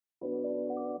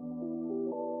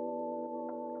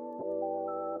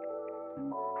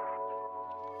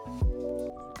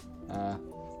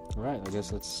Alright, I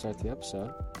guess let's start the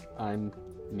episode. I'm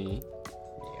me.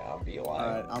 Yeah, I'll be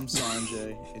alive. Alright, I'm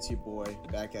Sanjay. It's your boy,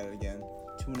 back at it again.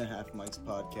 2.5 Mics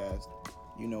podcast.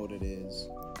 You know what it is.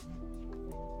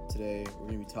 Today, we're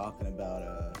going to be talking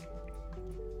about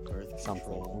birth Something.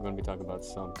 control. We're going to be talking about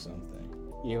something. Something.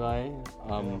 Eli,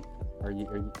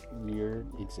 you're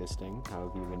existing? How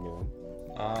have you been doing?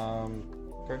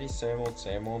 Pretty same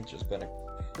old. Just been a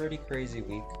pretty crazy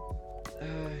week.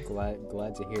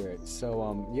 Glad to hear it.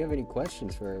 So, you have any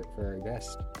questions for our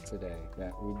guest today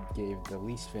that we gave the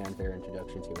least fanfare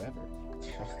introduction to ever?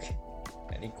 Okay.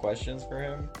 Any questions for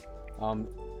him?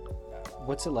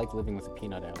 What's it like living with a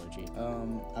peanut allergy?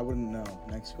 I wouldn't know.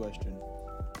 Next question.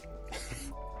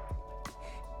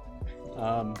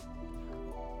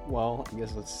 Well, I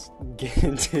guess let's get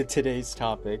into today's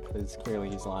topic, because clearly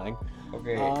he's lying.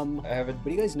 Okay, What do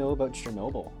you guys know about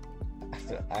Chernobyl?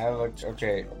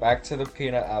 Okay, back to the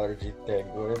peanut allergy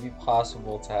thing. Would it be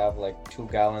possible to have, 2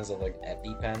 gallons of,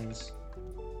 EpiPens?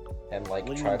 And,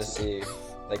 try to see,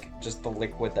 just the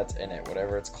liquid that's in it,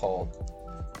 whatever it's called.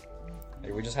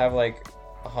 We just have,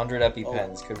 100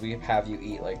 EpiPens. Could we have you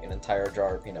eat, an entire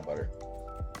jar of peanut butter?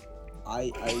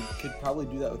 I could probably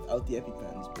do that without the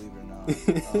EpiPens, believe it or not.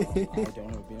 I don't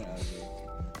have a peanut allergy.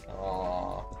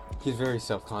 Aww. He's very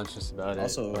self-conscious about it.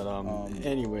 Also,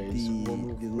 anyways,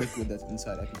 the liquid that's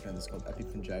inside EpiPens is called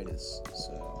epipenditis.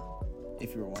 So,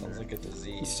 if you were wondering, Sounds like a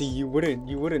disease. See, you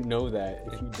wouldn't know that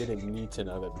if you didn't need to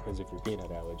know that because of your peanut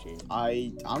allergy.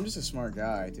 I'm just a smart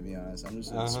guy, to be honest. I'm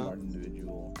just a smart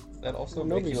individual. That also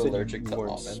Nobody make you said allergic to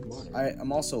weren't almonds. smart.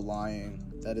 I'm also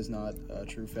lying. That is not a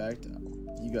true fact.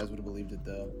 You guys would have believed it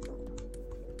though.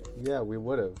 Yeah, we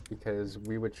would have, because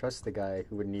we would trust the guy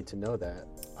who would need to know that.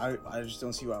 I just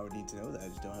don't see why I would need to know that. I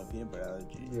just don't have peanut butter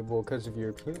allergy. Yeah, well, because of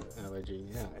your peanut allergy.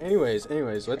 Yeah. Anyways,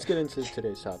 let's get into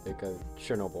today's topic of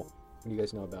Chernobyl. What do you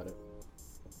guys know about it?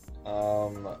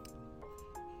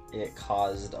 It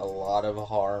caused a lot of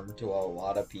harm to a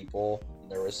lot of people.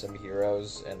 There were some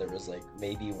heroes, and there was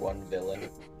maybe one villain.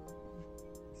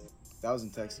 That was in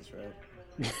Texas, right?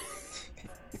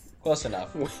 Close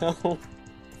enough. Well,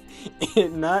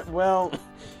 not well.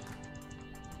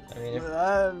 I mean,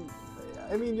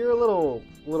 I mean, you're a little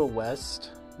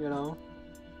west, you know.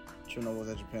 Chernobyl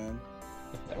at Japan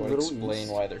that would Little explain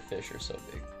East. why their fish are so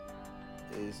big.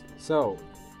 is. So,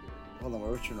 Hold on,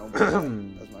 where was Chernobyl?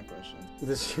 That's my question.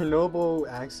 the Chernobyl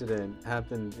accident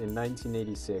happened in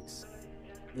 1986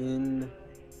 in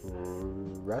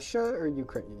Russia or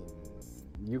Ukraine?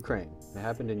 Ukraine. It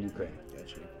happened in Ukraine.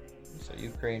 Gotcha. So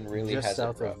Ukraine really Just has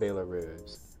south it rough. of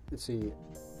Belarus. Let's see.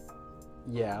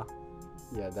 Yeah,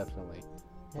 definitely.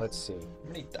 Let's see. How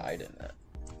many died in that?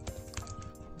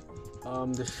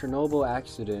 The Chernobyl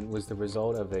accident was the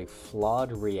result of a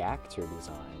flawed reactor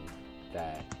design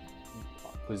that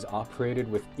was operated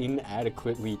with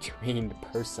inadequately trained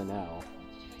personnel.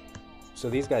 So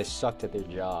these guys sucked at their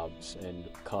jobs and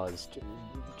caused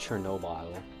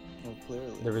Chernobyl. Well,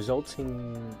 clearly. The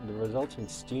resulting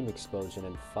steam explosion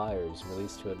and fires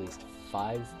released to at least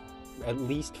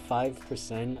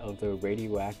 5% of the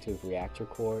radioactive reactor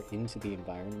core into the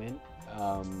environment,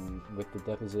 with the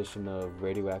deposition of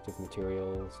radioactive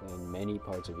materials in many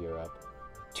parts of Europe.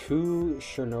 2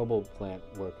 Chernobyl plant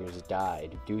workers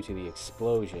died due to the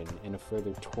explosion, and a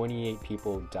further 28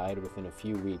 people died within a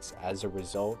few weeks as a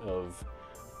result of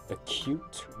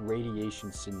acute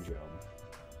radiation syndrome.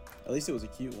 At least it was a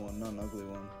cute one, not an ugly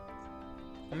one.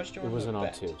 How much do you It want was to an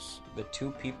bet? obtuse. The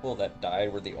 2 people that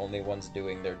died were the only ones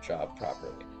doing their job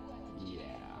properly. Yeah.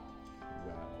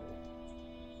 Well.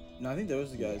 No, I think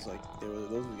those were the guys those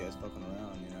were the guys fucking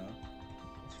around, you know.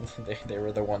 they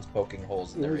were the ones poking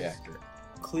holes in the It was- reactor.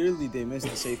 Clearly, they missed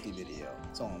the safety video.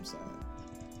 That's all I'm saying.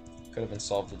 Could have been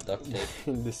solved with duct tape.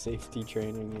 In the safety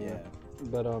training, yeah. Yeah.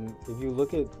 But if you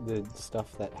look at the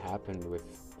stuff that happened with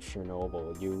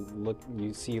Chernobyl,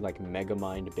 you see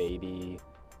Megamind baby,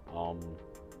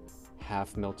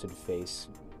 half melted face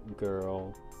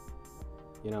girl,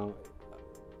 you know,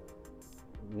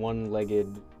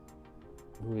 one-legged.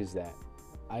 Who is that?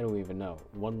 I don't even know.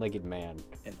 One-legged man.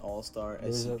 An all-star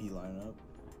There's SCP lineup.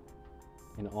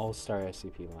 An all-star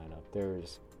SCP lineup.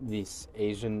 There's this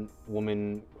Asian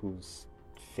woman whose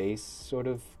face sort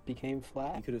of became You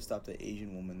flat. could have stopped the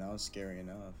Asian woman. That was scary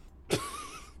enough.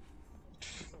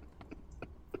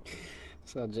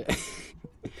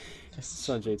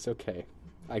 Sanjay, it's okay.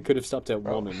 I could have stopped that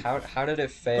Bro, woman. how did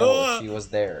it fail if she was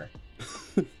there?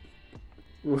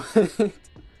 What?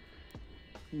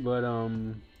 But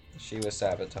She was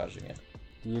sabotaging it.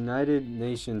 the United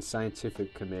Nations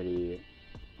Scientific Committee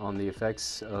on the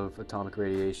Effects of Atomic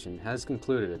Radiation has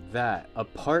concluded that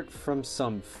apart from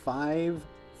some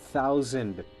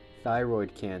 5,000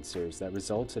 thyroid cancers that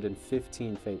resulted in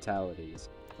 15 fatalities.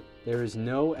 There is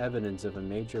no evidence of a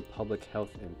major public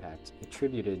health impact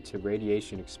attributed to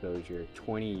radiation exposure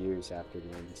 20 years after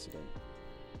the incident.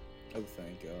 Oh,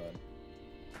 thank God.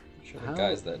 Sure the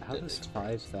guys that how did does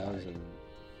experience 5,000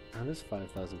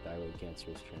 thyroid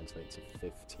cancers translate to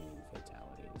 15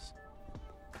 fatalities?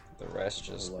 The rest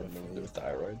just with their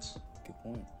thyroids. Good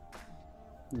point.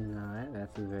 No,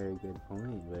 that's a very good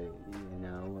point, but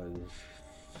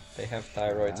They have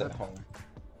thyroids at home.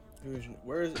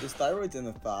 Where is thyroid's in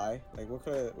the thigh? Like, what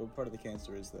part of the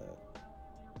cancer is that?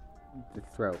 the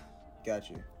throat. Got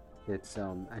you. It's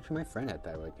actually my friend had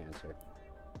thyroid cancer.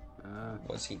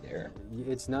 Was he there?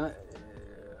 It's not.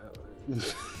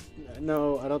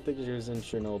 No, I don't think she was in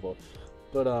Chernobyl.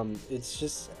 But it's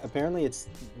just apparently it's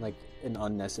like an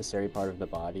unnecessary part of the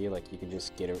body. Like you can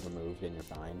just get it removed and you're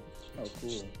fine. Oh, cool.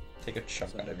 Just take a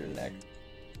chunk out of your neck.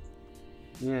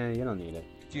 Yeah, you don't need it.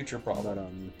 Future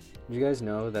problem. But you guys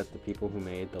know that the people who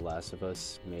made The Last of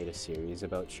Us made a series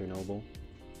about Chernobyl?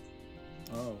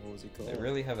 Oh, what was it called? They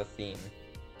really have a theme.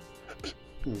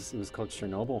 It was called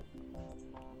Chernobyl.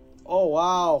 Oh,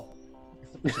 wow.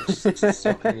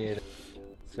 So creative.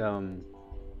 It's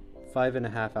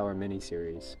 5.5 hour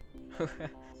miniseries.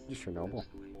 Chernobyl.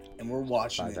 And we're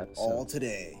watching 5 it episodes. all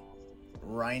today.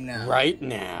 Right now. Right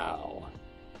now.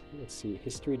 Let's see,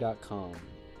 history.com.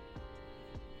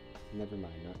 Never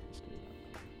mind, not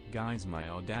history.com. Guys, my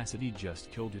Audacity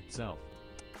just killed itself.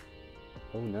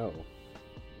 Oh no.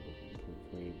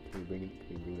 Can we bring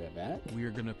that back?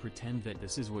 We're gonna pretend that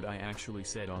this is what I actually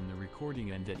said on the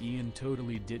recording and that Ian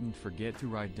totally didn't forget to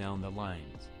write down the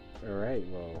lines. Alright,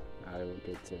 well, I will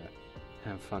get to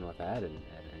have fun with that and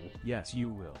editing. Yes, you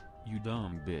will, you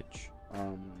dumb bitch.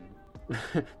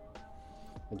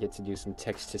 I get to do some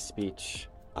text-to-speech.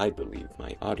 I believe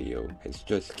my audio has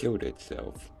just killed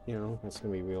itself. You know, that's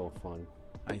gonna be real fun.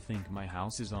 I think my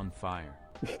house is on fire.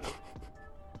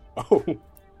 Oh,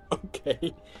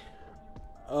 okay.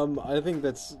 I think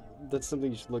that's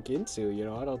something you should look into, you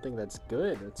know. I don't think that's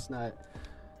good. It's not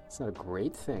a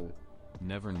great thing.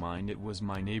 Never mind, it was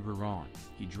my neighbor Ron.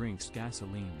 He drinks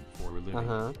gasoline for a living.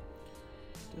 Uh-huh.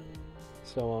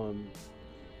 So,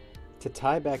 to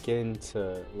tie back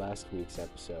into last week's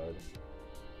episode,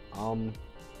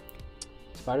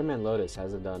 Spider-Man Lotus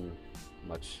hasn't done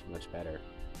much better.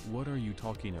 What are you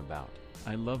talking about?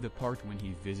 I love the part when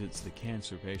he visits the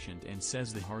cancer patient and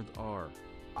says the hard R.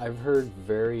 I've heard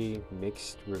very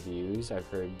mixed reviews. I've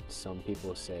heard some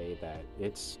people say that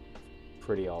it's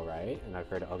pretty alright, and I've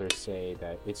heard others say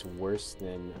that it's worse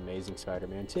than Amazing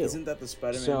Spider-Man 2. Isn't that the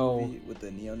Spider-Man movie with the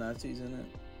neo-Nazis in it?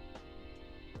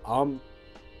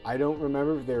 I don't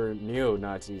remember if they were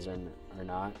neo-Nazis or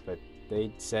not, but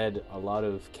they said a lot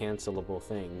of cancelable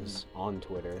things on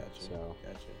Twitter. Gotcha. So,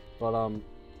 Gotcha. but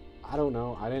I don't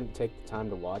know. I didn't take the time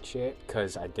to watch it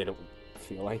because I didn't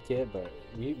feel like it, but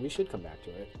we should come back to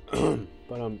it.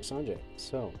 But Sanjay,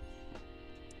 so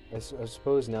I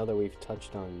suppose now that we've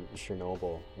touched on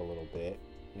Chernobyl a little bit,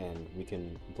 and we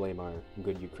can blame our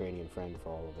good Ukrainian friend for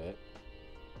all of it.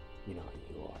 You know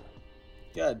who you are.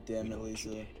 God damn it,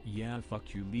 Lisa. Yeah,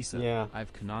 fuck you, Lisa. Yeah.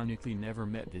 I've canonically never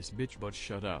met this bitch, but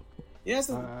shut up. Yeah,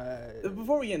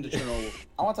 before we get into Chernobyl,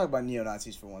 I want to talk about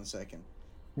neo-Nazis for 1 second.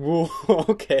 Whoa,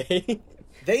 okay.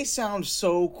 They sound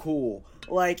so cool.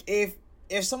 Like, if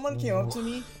someone came up to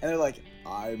me and they're like,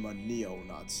 I'm a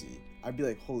neo-Nazi, I'd be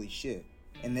like, holy shit.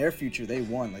 In their future, they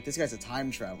won. Like, this guy's a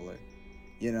time traveler.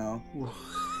 You know?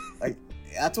 Like,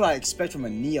 that's what I expect from a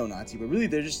neo-Nazi, but really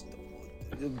they're just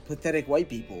pathetic white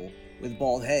people with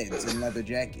bald heads and leather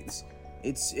jackets.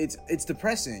 It's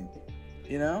depressing,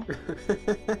 you know?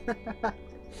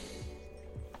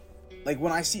 Like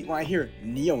when I hear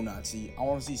neo-Nazi, I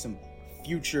want to see some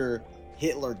future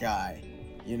Hitler guy,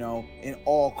 you know, in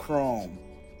all chrome,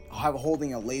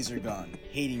 holding a laser gun,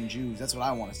 hating Jews. That's what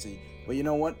I want to see. But you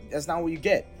know what? That's not what you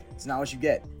get. It's not what you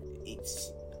get.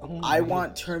 I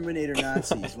want Terminator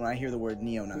Nazis when I hear the word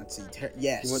neo-Nazi.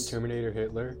 Yes. You want Terminator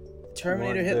Hitler?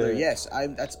 Terminator Hitler, yes.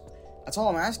 That's all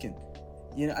I'm asking.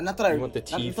 You know, not that I want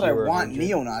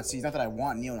neo-Nazis, not that I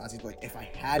want neo-Nazis, but like if I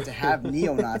had to have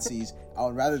neo-Nazis, I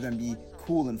would rather them be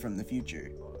cool and from the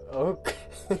future. Okay.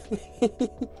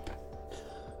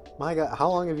 My God, how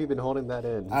long have you been holding that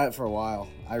in? For a while.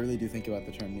 I really do think about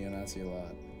the term neo-Nazi a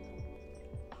lot.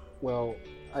 Well,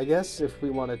 I guess if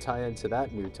we want to tie into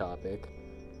that new topic,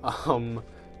 you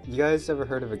guys ever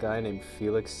heard of a guy named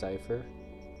Felix Cypher?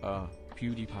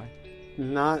 PewDiePie?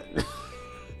 Not.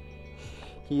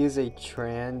 He is a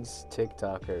trans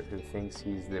TikToker who thinks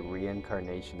he's the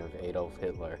reincarnation of Adolf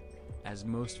Hitler. As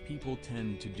most people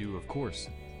tend to do, of course.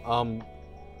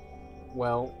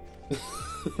 Well,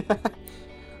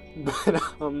 but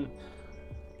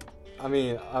I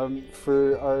mean,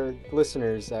 for our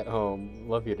listeners at home,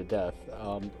 love you to death.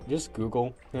 Just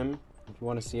Google him if you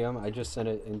want to see him. I just sent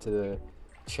it into the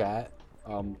chat.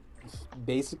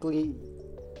 Basically,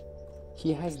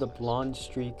 he has the blonde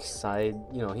streak side,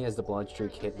 he has the blonde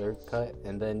streak Hitler cut,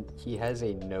 and then he has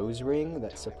a nose ring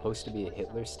that's supposed to be a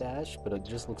Hitler stash, but it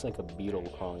just looks like a beetle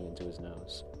crawling into his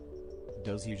nose.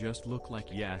 Does he just look like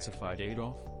yassified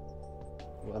Adolf?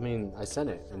 Well, I mean, I sent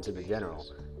it into the general.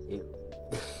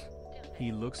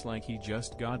 He looks like he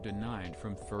just got denied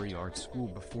from furry art school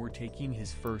before taking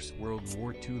his first World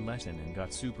War II lesson and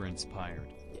got super inspired.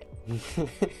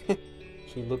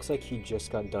 He looks like he just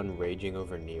got done raging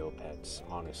over Neopets,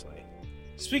 honestly.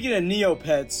 Speaking of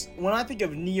Neopets, when I think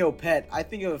of Neopet, I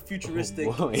think of a futuristic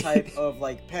type of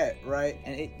like pet, right?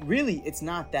 And it's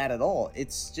not that at all.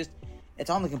 It's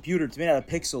on the computer. It's made out of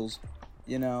pixels,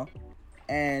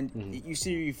 And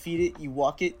you feed it, you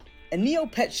walk it. A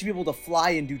Neopet should be able to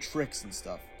fly and do tricks and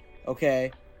stuff.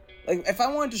 Okay? Like, if I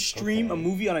wanted to stream a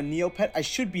movie on a Neopet, I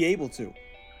should be able to.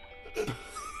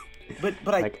 But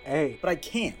I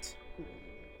can't.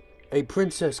 Hey,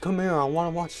 princess, come here. I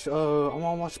want to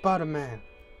watch Spider-Man.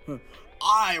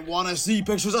 I want to see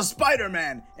pictures of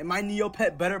Spider-Man, and my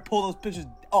Neopet better pull those pictures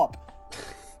up.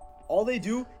 All they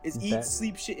do is eat,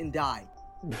 sleep, shit, and die.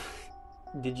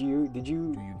 Did you? Do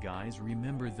you guys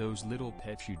remember those little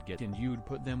pets you'd get and you'd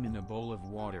put them in a bowl of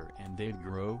water and they'd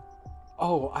grow?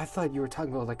 Oh, I thought you were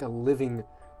talking about like a living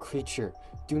creature.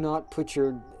 Do not put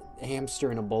your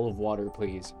hamster in a bowl of water,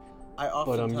 please. I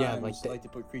oftentimes like to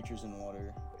put creatures in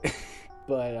water.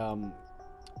 But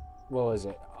what was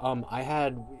it?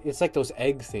 It's like those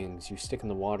egg things you stick in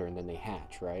the water and then they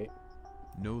hatch, right?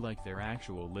 No, like they're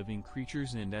actual living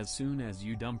creatures, and as soon as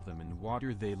you dump them in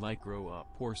water, they like grow up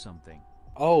or something.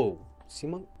 Oh, sea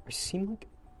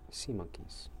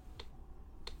monkeys.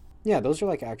 Yeah, those are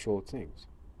like actual things.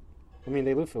 I mean,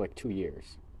 they live for like 2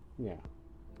 years. Yeah.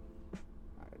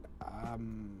 I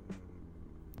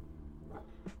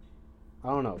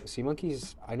don't know. Sea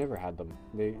monkeys, I never had them.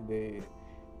 They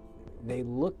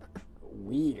look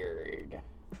weird.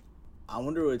 I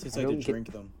wonder what it tastes like to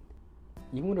drink them.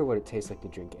 You wonder what it tastes like to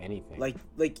drink anything. Like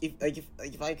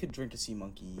if I could drink a sea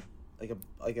monkey, like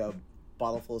a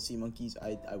bottle full of sea monkeys,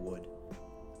 I would.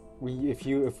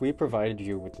 If we provided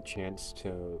you with the chance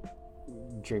to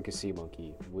drink a sea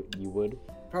monkey, you would?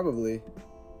 Probably.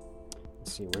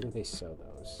 Let's see, where do they sell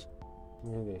those?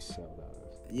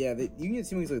 Yeah, you can get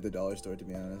sea monkeys like at the dollar store, to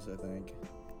be honest, I think.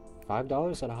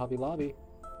 $5 at a Hobby Lobby.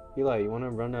 Eli, you want to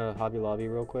run a Hobby Lobby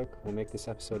real quick? We'll make this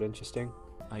episode interesting.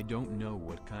 I don't know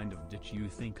what kind of ditch you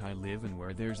think I live in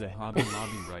where there's a Hobby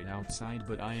Lobby right outside,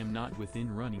 but I am not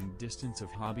within running distance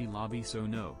of Hobby Lobby, so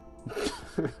no.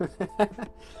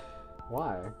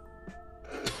 Why?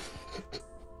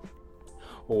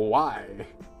 Why?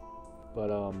 But,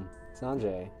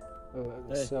 Sanjay,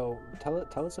 hey. So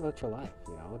tell us about your life,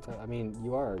 I mean,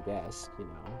 you are our guest,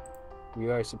 We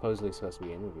are supposed to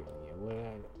be interviewing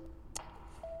you.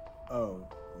 Oh,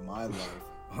 my life.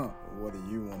 What do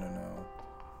you want to know?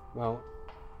 Well,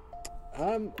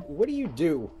 what do you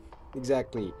do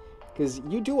exactly? Because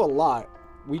you do a lot.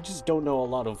 We just don't know a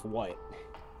lot of what.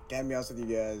 Can't be honest with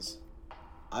you guys.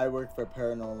 I work for a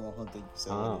paranormal hunting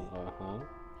facility.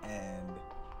 And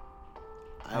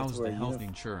how's the health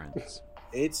insurance?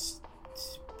 It's,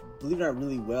 believe it or not,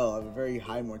 really well. I have a very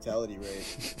high mortality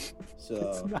rate. So,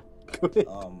 it's not good.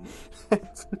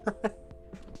 It's not.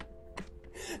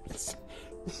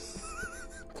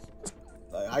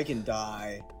 Like, I can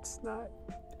die. It's not.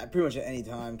 Pretty much at any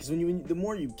time, because the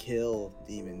more you kill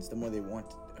demons, the more they want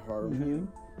to harm you.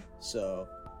 So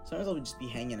sometimes I'll just be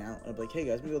hanging out and I'll be like, "Hey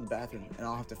guys, I'm gonna go to the bathroom," and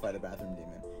I'll have to fight a bathroom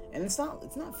demon, and it's not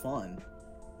fun,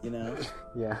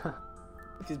 Yeah.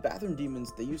 Because bathroom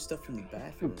demons, they use stuff from the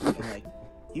bathroom, and like,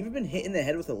 you ever been hit in the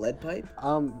head with a lead pipe?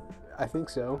 I think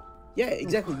so. Yeah,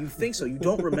 exactly. You think so? You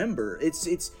don't remember. It's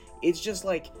just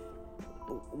like,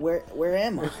 where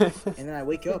am I? And then I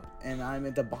wake up and I'm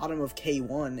at the bottom of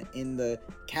K1 in the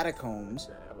catacombs,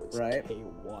 right?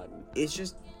 K1.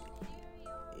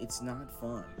 It's not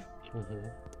fun.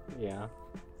 Yeah.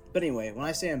 But anyway, when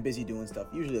I say I'm busy doing stuff,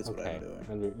 usually that's what I'm doing.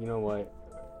 And you know what?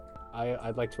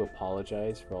 I'd like to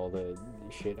apologize for all the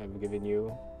shit I've given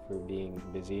you for being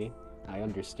busy. I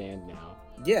understand now.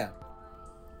 Yeah.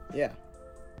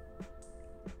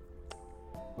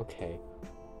 Okay.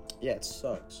 Yeah, it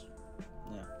sucks.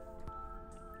 Yeah.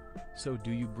 So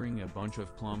do you bring a bunch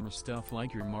of plumber stuff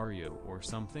like your Mario or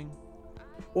something?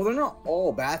 Well, they're not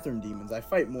all bathroom demons. I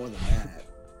fight more than that.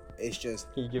 It's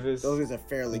just Can you give us those guys are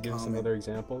fairly common. some other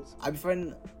examples? I've been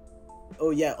fighting.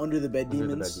 Oh yeah, under the bed Under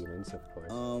demons. the bed demons, of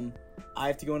course. I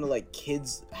have to go into like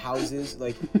kids' houses,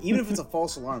 like even if it's a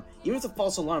false alarm,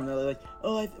 they're like,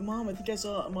 "Oh, Mom, I think I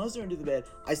saw a monster under the bed."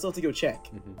 I still have to go check,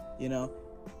 you know.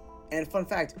 And fun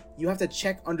fact, you have to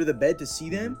check under the bed to see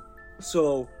them.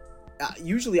 So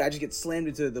usually I just get slammed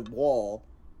into the wall,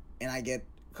 and I get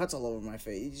cuts all over my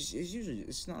face.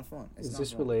 It's not fun. Is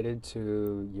this related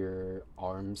to your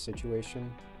arm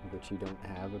situation, which you don't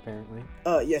have apparently?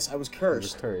 Yes, I was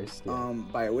cursed. You were cursed. Yeah.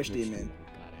 By a witch demon.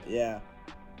 Got it. Yeah.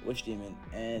 Witch demon,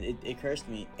 and it cursed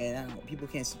me, and now people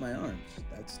can't see my arms.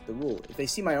 That's the rule. If they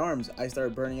see my arms, I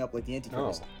start burning up like the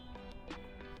Antichrist.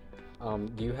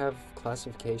 Do you have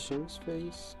classifications for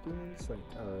these demons, like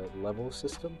a level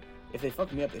system? If they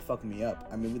fuck me up, they fuck me up.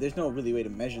 I mean, there's no really way to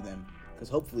measure them, because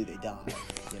hopefully they die,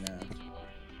 you know.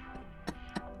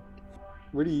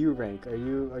 Where do you rank? Are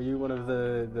you one of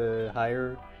the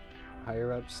higher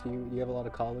ups? Do you have a lot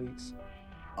of colleagues?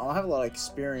 I have a lot of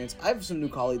experience. I have some new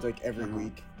colleagues like every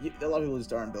week. A lot of people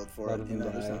just aren't built for it. You know,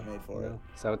 they're just not made for it.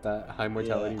 Is that what that high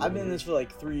mortality? Yeah, I've been in this for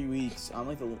like 3 weeks. I'm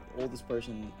like the oldest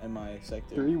person in my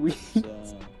sector. 3 weeks.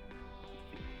 So,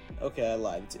 okay, I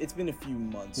lied. It's been a few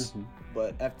months,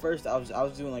 but at first I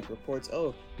was doing like reports.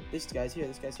 Oh, this guy's here,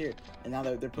 and now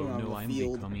they're putting on the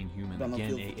field. Becoming human been on the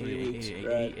again. field for 3 weeks.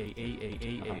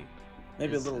 Right?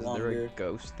 Maybe a little longer. Is there a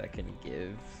ghost that can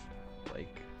give,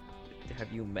 like,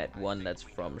 have you met one that's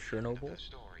from Chernobyl?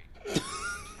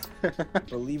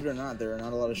 Believe it or not, there are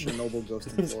not a lot of Chernobyl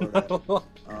ghosts in Florida.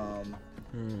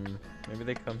 Maybe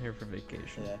they come here for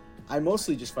vacation. Yeah, I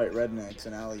mostly just fight rednecks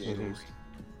and alligators.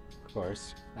 Of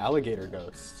course, alligator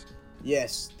ghosts.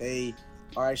 Yes, they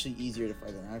are actually easier to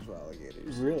fight than actual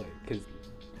alligators. Really? Because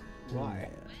why?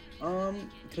 Yeah.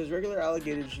 Because regular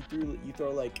alligators, you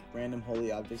throw like random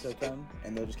holy objects at them,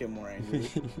 and they'll just get more angry.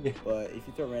 Yeah. But if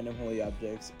you throw random holy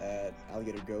objects at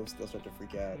alligator ghosts, they'll start to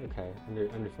freak out. Okay,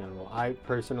 understandable. I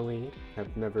personally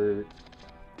have never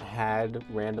had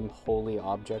random holy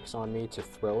objects on me to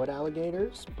throw at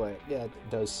alligators, but yeah, it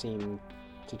does seem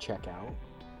to check out.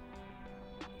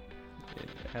 It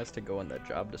has to go in the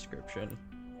job description.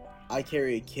 I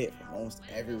carry a kit from almost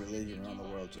every religion around the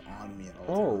world on me at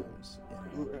all times.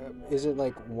 You know? Is it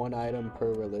like one item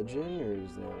per religion, or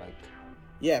is there like...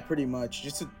 Yeah, pretty much.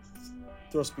 Just to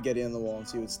throw spaghetti on the wall and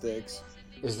see what sticks.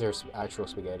 Is there actual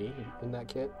spaghetti in that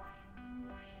kit?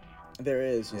 There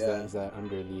is, yeah. Is that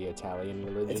under the Italian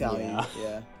religion? Italian,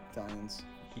 yeah. Italians.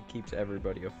 He keeps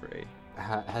everybody afraid.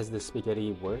 Has the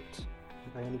spaghetti worked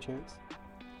by any chance?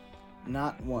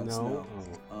 Not once, no.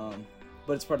 Oh.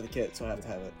 But it's part of the kit, so I have to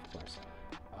have it. Of course.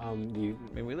 I mean,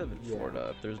 we live in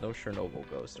Florida. If there's no Chernobyl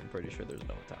ghost, I'm pretty sure there's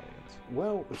no Italians.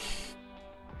 Well,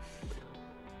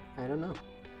 I don't know.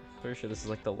 Pretty sure this is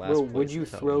like the last. Well, place would you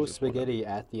Italians throw would put spaghetti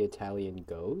at the Italian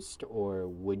ghost, or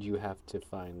would you have to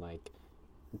find like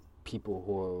people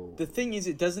who? The thing is,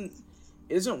 it doesn't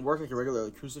work like a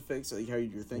regular crucifix, like how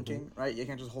you're thinking, right? You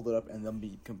can't just hold it up and then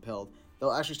be compelled.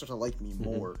 They'll actually start to like me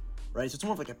more, right? So it's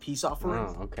more of like a peace offering.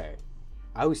 Oh, okay.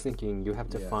 I was thinking you have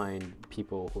to find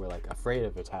people who are like afraid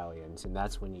of Italians, and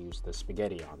that's when you use the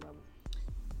spaghetti on them.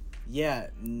 Yeah,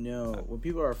 no. When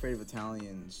people are afraid of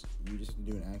Italians, you just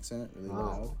do an accent really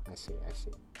loud. I see.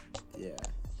 Yeah,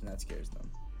 and that scares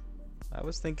them. I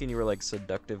was thinking you were like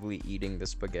seductively eating the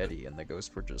spaghetti, and the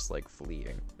ghosts were just like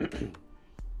fleeing.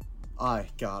 God,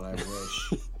 I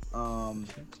wish.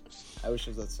 I wish it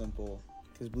was that simple.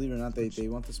 Because believe it or not, they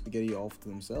want the spaghetti all to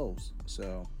themselves.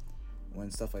 So when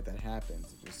stuff like that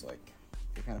happens, it just like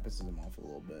it kind of pisses them off a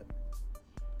little bit.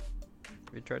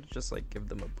 Have you tried to just like give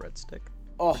them a breadstick?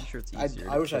 Oh, Pretty sure it's easier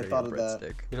I to wish I carry thought a of that.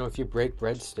 breadstick. You know, if you break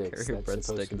breadsticks, Carry a that's supposed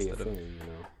breadstick to be a instead of- thing, you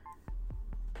know.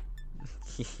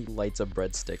 He lights a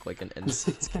breadstick like an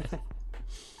incense.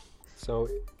 So,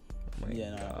 Oh my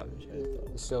Yeah, no, I god. wish I had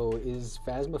thought. so is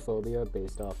Phasmophobia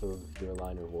based off of your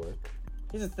line of work?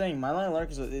 Here's the thing, my line of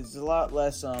work is a lot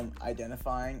less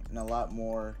identifying and a lot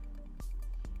more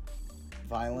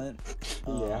violent.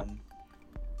 Yeah.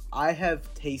 I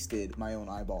have tasted my own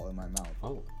eyeball in my mouth.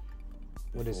 Oh.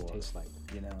 What does it before, taste like?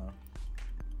 You know,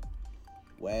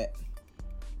 wet.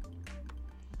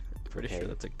 Pretty Okay. sure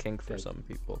that's a kink for Okay. some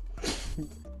people.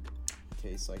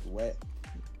 Tastes like wet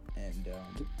and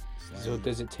So slimy.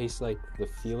 does it taste like the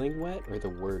feeling wet or the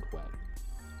word wet?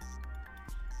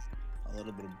 A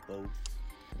little bit of both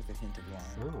with a hint of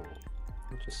lime.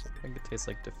 Oh, interesting. I think it tastes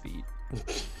like defeat.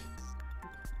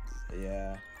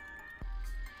 Yeah,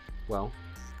 Well,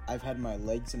 I've had my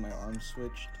legs and my arms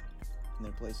switched in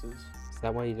their places. is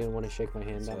that why you didn't want to shake my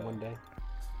hand that So- one day?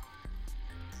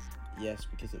 Yes,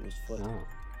 because it was flipped. Oh,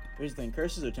 Here's the thing,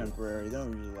 curses are temporary. They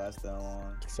don't usually last that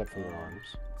long. except for your Um,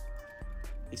 arms.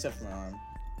 Except for my arm.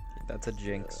 That's a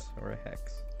jinx or a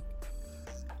hex.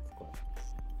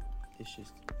 It's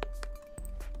just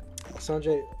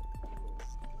Sanjay,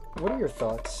 what are your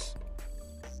thoughts?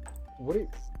 What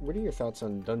are your thoughts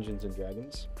on Dungeons and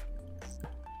Dragons?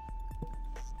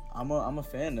 I'm a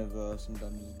fan of some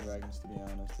Dungeons and Dragons, to be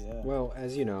honest. Yeah. Well,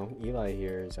 as you know, Eli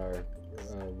here is our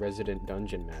resident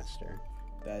dungeon master.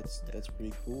 That's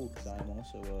pretty cool because I'm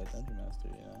also a dungeon master.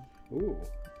 You know. Ooh.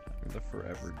 I'm the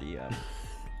forever DM.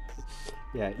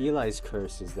 Yeah, Eli's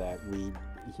curse is that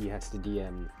he has to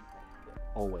DM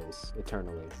always,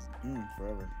 eternally.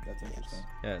 Forever. That's interesting.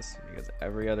 Yes, because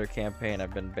every other campaign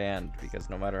I've been banned because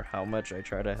no matter how much I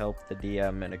try to help the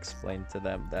DM and explain to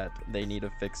them that they need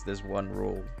to fix this one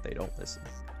rule, they don't listen.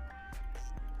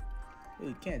 Well,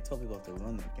 you can't tell people how to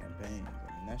run their campaigns.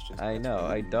 I mean, that's just. I that's know,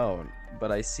 I rude. don't,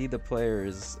 but I see the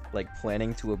players like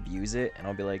planning to abuse it, and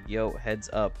I'll be like, yo, heads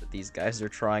up, these guys are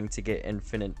trying to get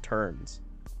infinite turns.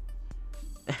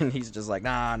 And he's just like,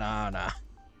 nah.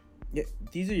 Yeah,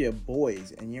 these are your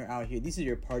boys, and you're out here. These are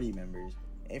your party members.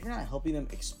 If you're not helping them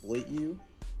exploit you,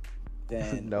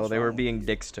 then No, what's they were wrong with being you?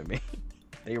 dicks to me.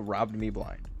 They robbed me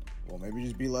blind. Well, maybe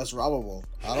just be less robbable.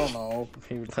 I don't know.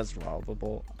 Maybe less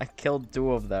robbable. I killed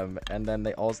 2 of them, and then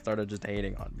they all started just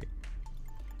hating on me.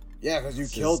 Yeah, because you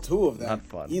This killed is 2 of them. not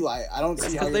fun. Eli, I don't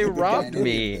see how Because you're they the good guy robbed in any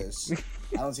me. of this.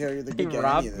 I don't see how you're the They good guy in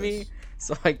any robbed of me, this.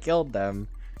 so I killed them.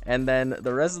 And then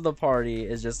the rest of the party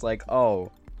is just like,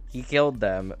 oh, he killed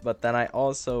them. But then I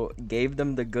also gave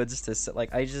them the goods to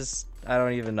like, I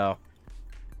don't even know.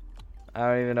 I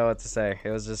don't even know what to say.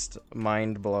 It was just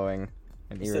mind-blowing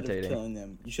and Instead of irritating. killing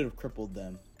them, you should have crippled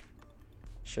them.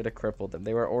 Should have crippled them.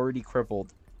 They were already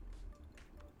crippled.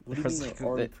 What do you It was mean like they're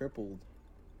already they- crippled?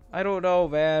 I don't know,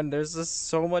 man. There's just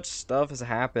so much stuff has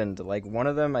happened. Like, one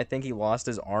of them, I think he lost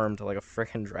his arm to, like, a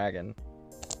freaking dragon.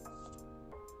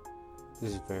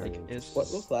 This is very Like, interesting.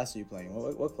 it's... What class are you playing?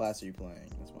 What class are you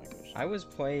playing? That's my question. I was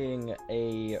playing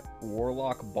a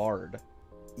warlock bard.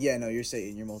 Yeah, no, you're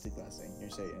Satan. You're multi-classing. You're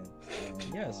Satan.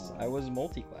 Yes, I was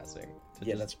multi-classing to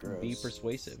yeah, just that's gross. be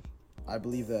persuasive. I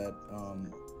believe that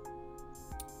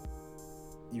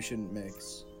you shouldn't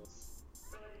mix.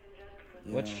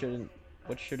 You What know?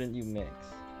 shouldn't you mix?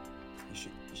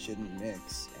 You shouldn't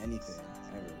mix anything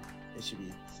ever. It should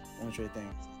be one straight thing.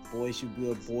 Boys should be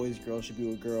with boys, girls should be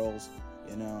with girls.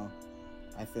 You know,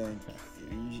 I think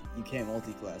you can't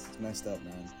multi-class. It's messed up,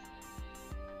 man.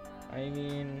 I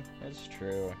mean, that's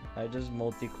true. I just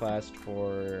multi-classed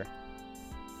for...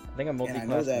 I think I I know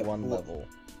multi-classed that one level.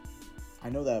 I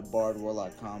know that Bard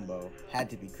Warlock combo had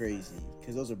to be crazy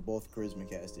because those are both charisma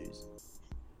casters.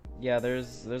 Yeah,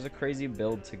 there's a crazy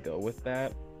build to go with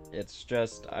that. It's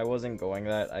just, I wasn't going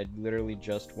that. I literally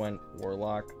just went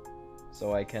warlock,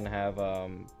 so I can have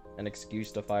an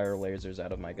excuse to fire lasers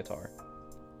out of my guitar.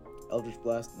 Eldritch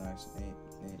Blast, nice,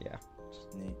 neat. Yeah.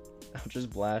 Neat. I'll just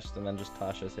blast and then just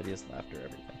Tasha's hideous laughter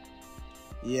everything.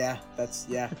 Yeah, that's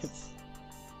yeah.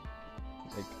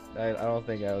 Like, I don't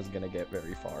think I was gonna get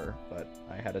very far, but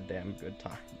I had a damn good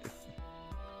time.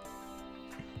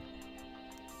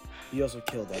 You also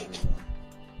killed everyone.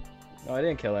 No, I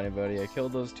didn't kill anybody. I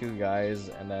killed those 2 guys,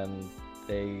 and then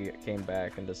they came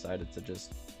back and decided to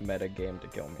just meta game to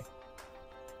kill me.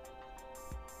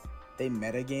 They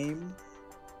metagame.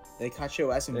 They caught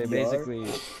your ass in They VR.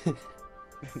 basically...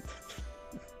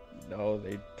 No,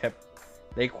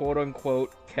 they quote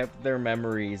unquote kept their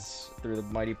memories through the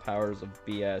mighty powers of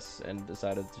BS and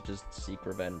decided to just seek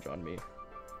revenge on me.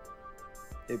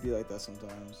 It'd be like that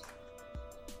sometimes.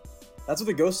 That's what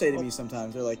the ghosts say to me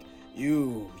sometimes. They're like,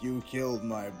 you killed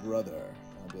my brother.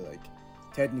 And I'll be like,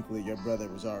 technically your brother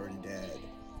was already dead.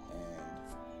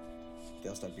 And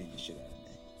they'll start beating the shit out of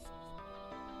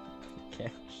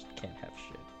me. Can't have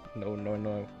shit. No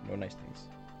nice things.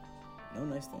 No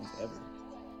nice things ever.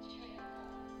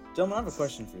 Gentlemen, I have a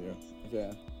question for you.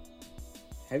 Okay.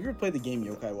 Have you ever played the game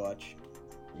Yokai Watch?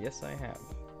 Yes, I have.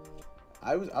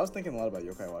 I was thinking a lot about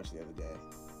Yokai Watch the other day.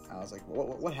 I was like,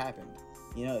 what happened?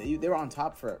 You know, they were on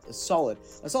top for a solid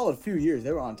few years.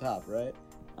 They were on top, right?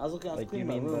 I was Like, you cleaning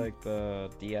my mean room. like the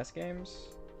DS games?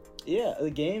 Yeah, the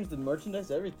games, the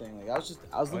merchandise, everything. Like I was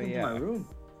looking through my yeah. room,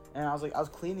 and I was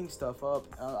cleaning stuff up.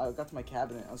 I got to my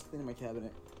cabinet. I was cleaning my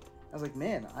cabinet. I was like,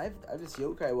 man, I have this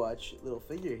Yokai Watch little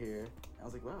figure here. I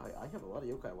was like, wow, I have a lot of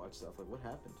Yokai Watch stuff. Like, what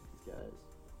happened to these guys?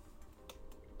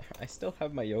 I still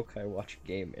have my Yokai Watch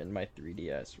game in my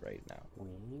 3DS right now.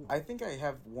 I think I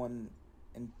have 1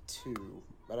 and 2,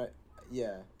 but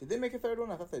did they make a third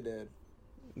one? I thought they did.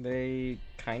 They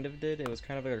kind of did. It was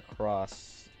kind of like a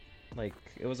cross. Like,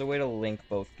 it was a way to link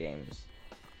both games.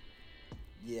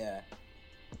 Yeah.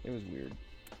 It was weird.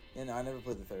 Yeah, no, I never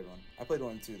played the third one. I played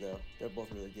 1 and 2 though. They're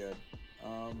both really good.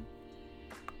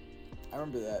 I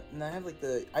remember that. And I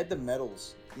had the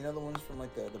medals. You know the ones from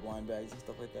like the blind bags and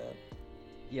stuff like that.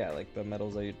 Yeah, like the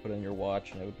medals that you'd put in your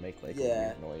watch and it would make like a Yeah.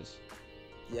 weird noise.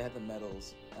 Yeah, I had the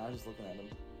medals. And I was just looking at them.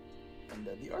 And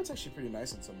the art's actually pretty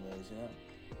nice on some of those, you know?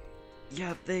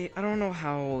 Yeah, I don't know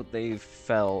how they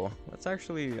fell.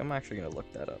 I'm actually gonna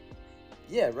look that up.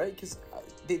 Yeah, right? Because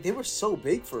they were so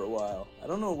big for a while. I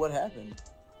don't know what happened.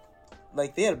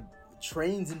 Like, they had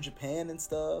trains in Japan and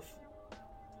stuff.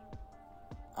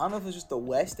 I don't know if it was just the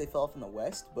West, they fell off in the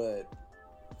West, but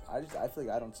I feel like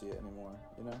I don't see it anymore,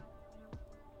 you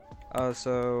know?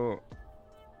 So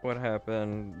what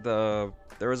happened?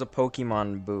 There was a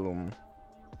Pokemon boom.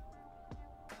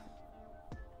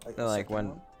 The Like second when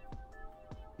one?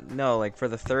 No, like for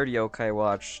the third Yokai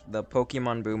Watch, the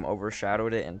Pokemon boom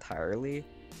overshadowed it entirely.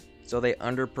 So they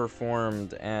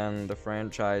underperformed and the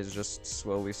franchise just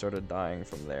slowly started dying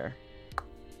from there.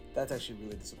 That's actually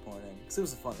really disappointing. Because it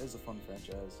was a fun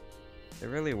franchise. It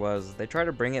really was. They tried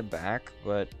to bring it back,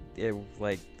 but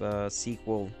the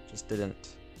sequel just didn't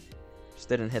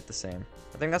hit the same.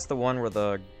 I think that's the one where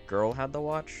the girl had the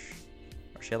watch,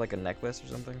 or she had like a necklace or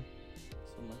something.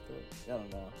 Something like that. I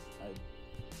don't know.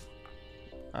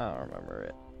 I don't remember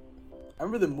it. I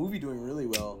remember the movie doing really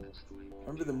well. I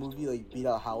remember the movie like beat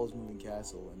out Howl's Moving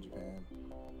Castle in Japan.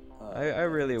 I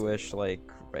really wish like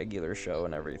regular show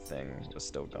and everything was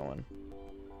still going.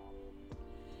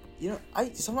 You know,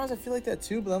 sometimes I feel like that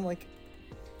too, but I'm like,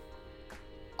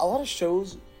 a lot of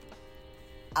shows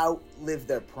outlive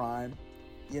their prime,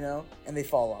 you know, and they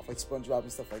fall off, like SpongeBob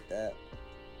and stuff like that.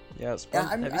 Yeah,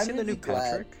 I'm have you seen the new really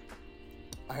glad. Patrick?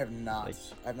 I have not. Like-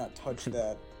 I have not touched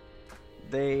that.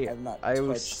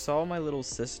 I saw my little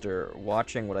sister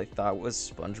watching what I thought was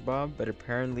SpongeBob, but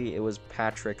apparently it was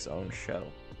Patrick's own show.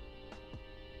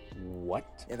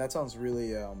 What? Yeah, that sounds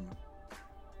really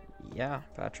Yeah,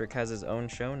 Patrick has his own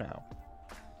show now.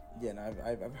 Yeah, no,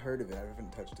 I've heard of it. I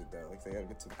haven't touched it though. Like they gotta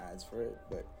get some ads for it,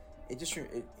 but it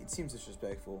seems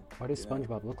disrespectful. Why does you know?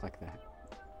 SpongeBob look like that?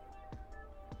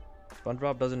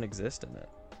 SpongeBob doesn't exist in it.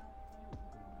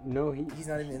 No, He's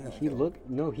not even in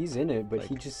it. he's in it, but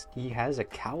Like- he has a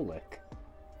cowlick.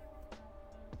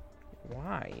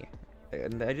 Why?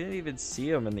 And I didn't even see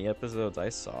him in the episodes I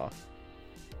saw.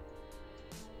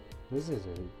 This is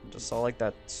Just saw like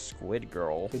that squid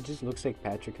girl. it just looks like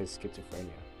Patrick has schizophrenia.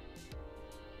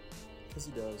 Because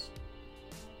he does.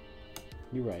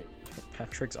 You're right.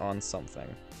 Patrick's on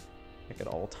something, like at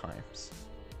all times.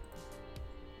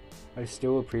 I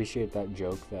still appreciate that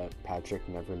joke that Patrick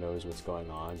never knows what's going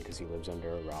on because he lives under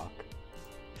a rock.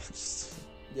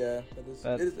 Yeah,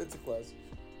 That- it's a classic.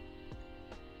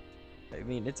 I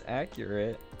mean, it's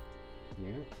accurate.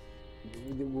 Yeah.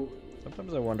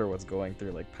 Sometimes I wonder what's going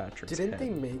through like Patrick's Didn't head. they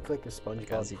make like a SpongeBob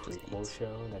Because he just prequel eats.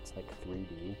 show that's like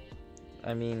 3D?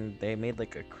 I mean, they made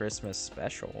like a Christmas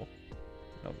special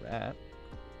of that.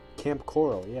 Camp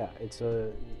Coral, yeah. It's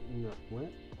a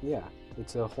what? Yeah,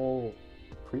 it's a whole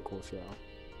prequel show.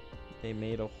 They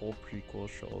made a whole prequel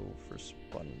show for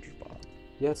SpongeBob.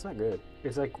 Yeah, it's not good.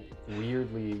 It's like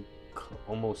weirdly,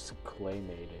 almost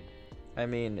claymated. I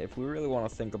mean, if we really want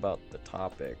to think about the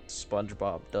topic,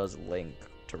 SpongeBob does link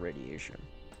to radiation.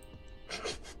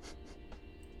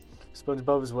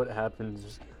 SpongeBob is what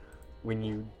happens when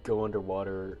you go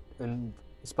underwater, and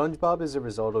SpongeBob is a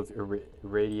result of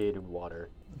irradiated water.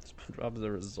 SpongeBob is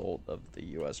a result of the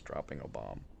U.S. dropping a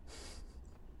bomb.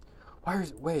 Why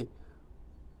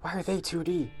are they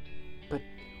 2D? But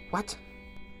what?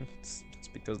 It's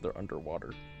because they're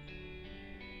underwater.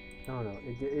 I don't know.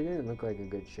 It didn't look like a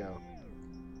good show.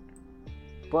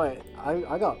 But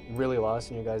I got really lost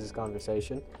in you guys'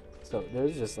 conversation. So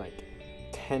there's just like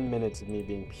 10 minutes of me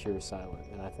being pure silent,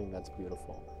 and I think that's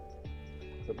beautiful.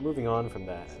 But moving on from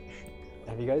that,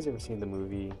 have you guys ever seen the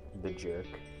movie The Jerk?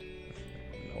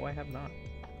 No, I have not.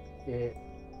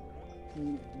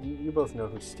 You both know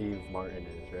who Steve Martin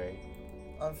is, right?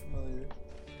 I'm familiar.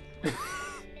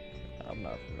 I'm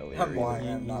not familiar. I'm lying.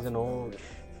 I'm He's not an familiar. old.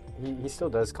 He still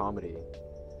does comedy.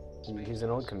 He's an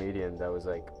old comedian that was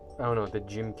like, I don't know, the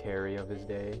Jim Carrey of his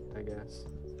day, I guess.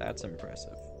 That's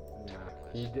impressive.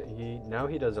 Yeah.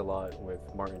 He does a lot with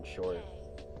Martin Short.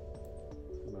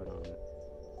 But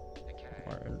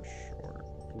Martin Short.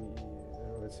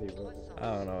 let's see.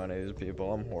 I don't know any of these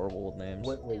people. I'm horrible with names.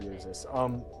 What year is this?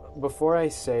 Before I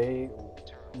say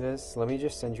this, let me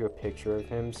just send you a picture of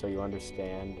him so you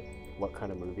understand what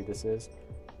kind of movie this is.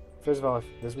 First of all,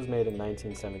 this was made in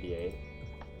 1978,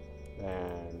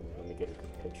 and let me get a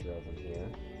good picture of him here,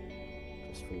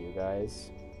 just for you guys.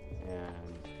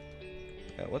 And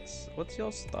Yeah, what's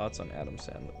y'all's thoughts on Adam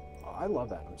Sandler? I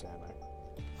love Adam Sandler.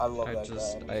 I love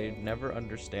that guy. I never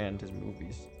understand his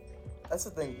movies. That's the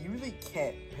thing. You really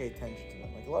can't pay attention to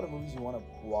them. Like a lot of movies, you want to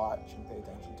watch and pay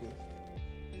attention to.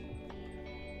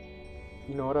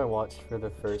 You know what I watched for the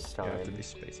first You have to time be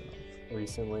spacing off.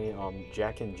 recently?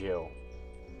 Jack and Jill.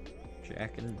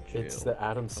 Jack and Jill. It's the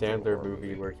Adam Sounds like a Sandler horror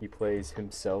movie where he plays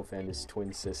himself and his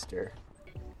twin sister.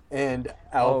 And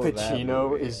Al Oh, that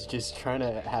Pacino movie. is just trying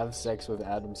to have sex with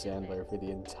Adam Sandler for the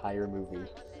entire movie.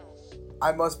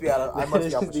 I must be out of. I That must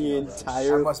is be Al the Pacino, bro.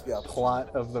 entire I must be Al Pacino.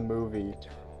 plot of the movie.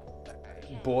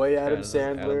 Boy Adam This is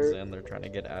Sandler. Adam Sandler trying to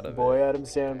get out of Boy it. Adam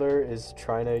Sandler is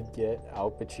trying to get Al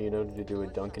Pacino to do a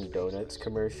Dunkin' Donuts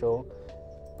commercial,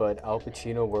 but Al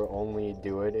Pacino will only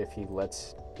do it if he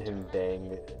lets him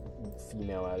bang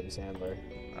female Adam Sandler.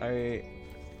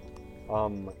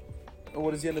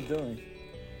 What does he end up doing?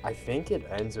 I think it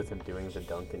ends with him doing the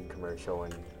Dunkin' commercial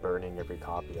and burning every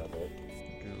copy of it.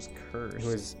 It was cursed. It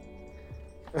was.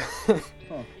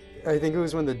 Huh. I think it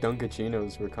was when the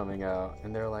Dunkachinos were coming out,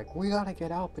 and they're like, "We gotta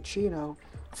get Al Pacino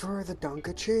for the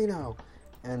Dunkachino,"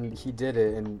 and he did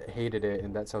it and hated it,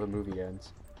 and that's how the movie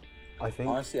ends. I think.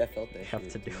 Honestly, I felt that. You have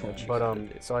shit, to do yeah. what you But gotta do.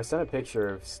 so I sent a picture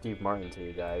of Steve Martin to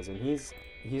you guys, and he's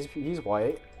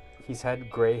white. He's had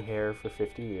gray hair for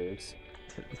 50 years.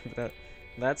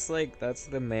 That's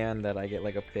the man that I get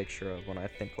like a picture of when I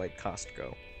think like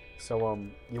Costco. So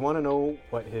you want to know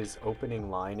what his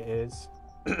opening line is?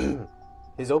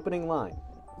 His opening line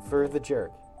for The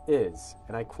Jerk is,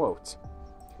 and I quote,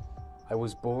 "I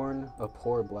was born a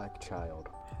poor black child."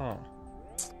 Huh.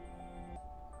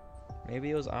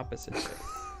 Maybe it was opposite.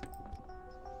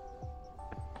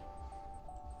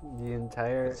 The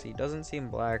entire 'Cause he doesn't seem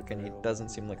black and he doesn't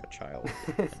seem like a child.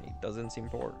 And he doesn't seem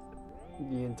poor.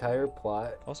 the entire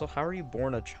plot. Also, how are you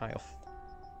born a child?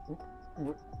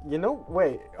 You know,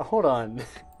 wait, hold on.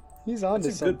 He's on to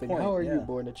That's a good something. point, How are you yeah.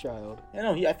 born a child? Yeah,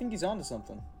 no, I think he's onto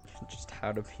something. Just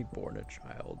how to be born a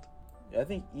child. I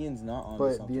think Ian's not onto But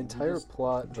something. the He entire just-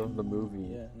 plot of the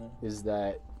movie Yeah, no. is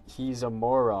that he's a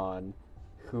moron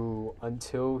who,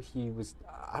 until he was,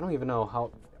 I don't even know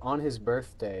how, on his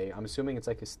birthday, I'm assuming it's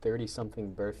like his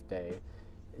 30-something birthday,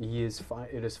 it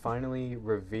is finally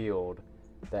revealed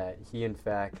that he in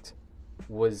fact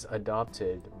was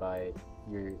adopted by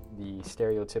the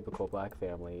stereotypical black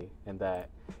family,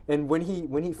 and when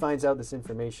he finds out this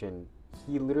information,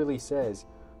 he literally says,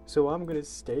 "So I'm gonna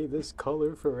stay this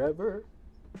color forever."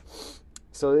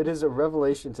 So it is a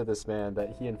revelation to this man that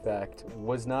he in fact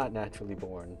was not naturally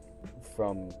born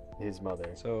from his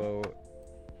mother. So,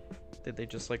 did they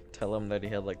just like tell him that he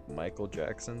had like Michael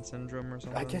Jackson syndrome or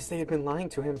something? I guess they had been lying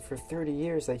to him for 30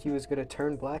 years that he was gonna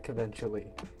turn black eventually.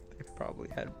 They probably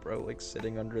had bro like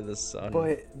sitting under the sun.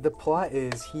 But the plot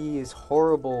is he is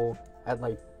horrible at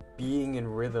like being in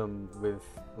rhythm with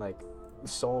like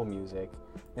soul music,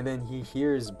 and then he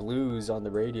hears blues on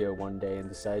the radio one day and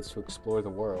decides to explore the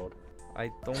world. I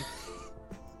don't.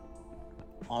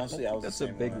 Honestly, I think was that's the a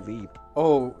same big way. leap.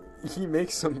 Oh, he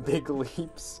makes some big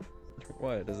leaps.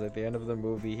 What is at the end of the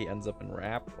movie he ends up in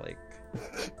rap? Like,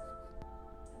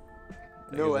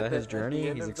 No, is at that his the- at the journey?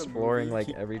 end He's of the exploring movie,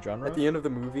 like every genre. At the end of the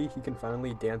movie, he can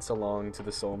finally dance along to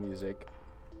the soul music.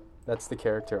 That's the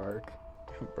character arc.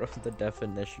 Bro, the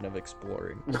definition of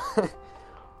exploring.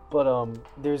 But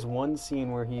there's one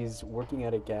scene where he's working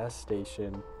at a gas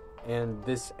station, and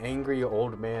this angry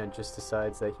old man just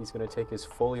decides that he's gonna take his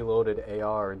fully loaded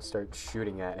AR and start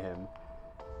shooting at him.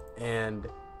 And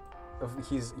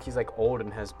he's like old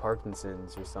and has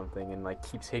Parkinson's or something, and like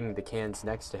keeps hitting the cans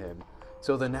next to him.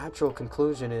 So the natural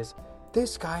conclusion is,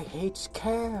 this guy hates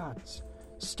cans.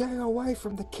 Stay away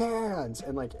from the cans.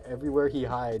 And like everywhere he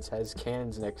hides has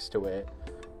cans next to it.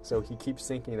 So he keeps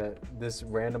thinking that this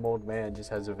random old man just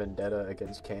has a vendetta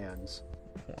against cans.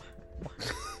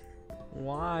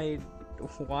 Why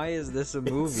is this a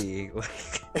movie?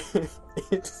 Like,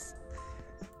 It's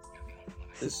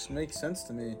This makes sense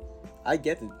to me. I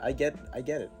get it. I get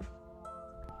it.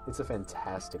 it's a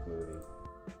fantastic movie.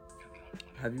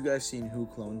 Have you guys seen Who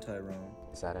Cloned Tyrone?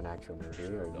 Is that an actual movie,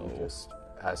 or are you No. just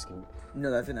asking? No,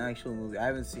 that's an actual movie. I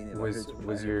haven't seen it. but I heard Was it's- I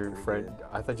was heard your it's pretty friend? good.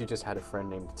 I thought you just had a friend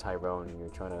named Tyrone, and you were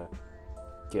trying to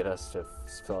get us to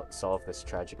solve this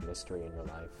tragic mystery in your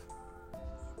life.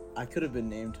 I could have been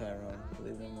named Tyrone,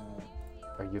 believe it or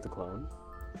not. Are you the clone?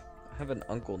 I have an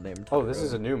uncle named Oh, this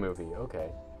is a Tyrone. new movie.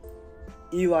 Okay.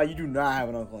 Eli, you do not have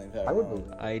an uncle named Tyrone. I would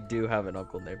believe. I do have an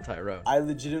uncle named Tyrone. I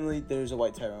legitimately, there's a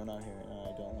white Tyrone out here, and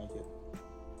I don't like it.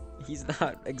 He's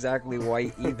not exactly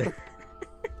white either.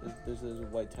 There's a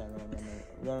white Tyrone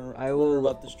running I will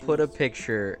about the put a streets.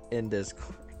 picture in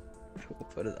Discord.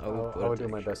 I will put I'll a do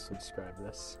my picture. best to describe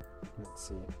this. Let's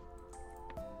see.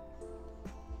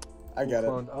 I got it.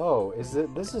 Oh,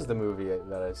 this is the movie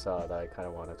that I saw that I kind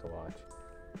of wanted to watch.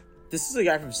 This is a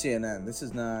guy from CNN. This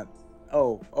is not.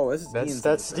 Oh, this is. Ian's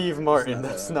That's the Steve person. Martin.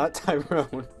 It's That's that, not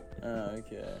Tyrone. Oh,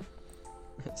 okay.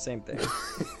 Same thing.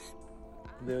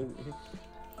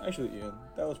 Actually, Ian,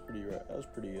 that was pretty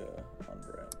on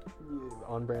brand.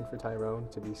 On brand for Tyrone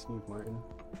to be Steve Martin.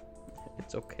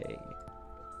 It's okay.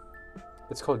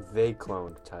 It's called They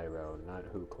Cloned Tyrone, not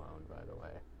Who Cloned, by the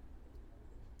way.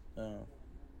 Oh,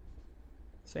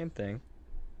 Same thing.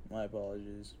 my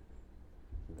apologies.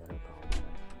 You better apologize.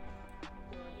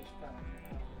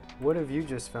 What have you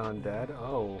just found, Dad?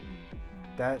 Oh,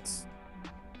 that's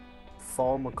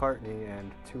Paul McCartney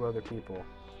and 2 other people.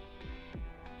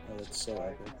 Oh, that's so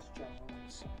epic.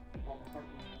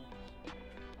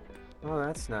 Oh,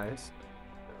 that's nice.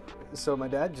 So my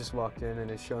dad just walked in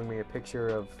and is showing me a picture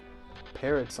of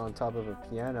parrots on top of a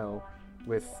piano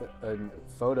with a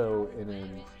photo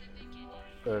in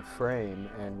a frame,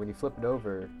 and when you flip it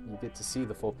over, you get to see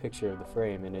the full picture of the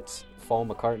frame, and it's Paul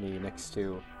McCartney next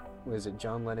to, was it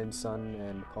John Lennon's son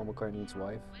and Paul McCartney's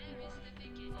wife?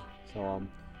 So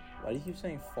Why do you keep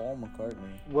saying Paul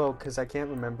McCartney? well, because I can't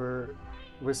remember,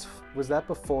 was that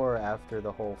before or after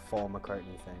the whole Paul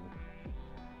McCartney thing?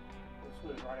 This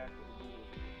was right after the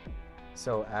Beatles.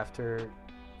 So after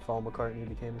Paul McCartney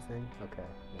became a thing? Okay,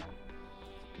 yeah.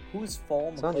 Who's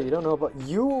Paul McCartney? Sanjay, you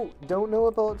don't know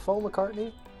about Paul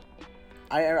McCartney?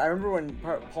 I remember when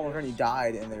Paul McCartney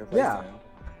died and they replaced Yeah. him.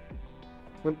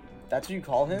 When- That's what you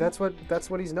call him? That's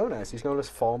what he's known as. He's known as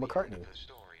Paul McCartney.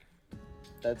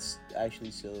 That's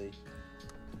actually silly.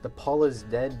 The Paul is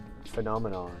dead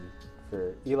phenomenon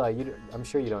for Eli. I'm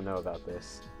sure you don't know about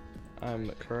this.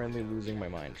 I'm currently losing my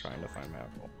mind trying to find my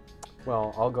uncle.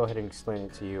 Well, I'll go ahead and explain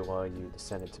it to you while you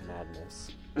descend into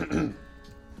madness.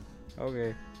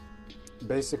 Okay.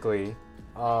 Basically,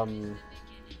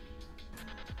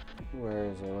 where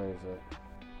is it?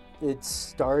 It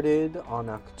started on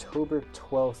October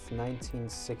 12th,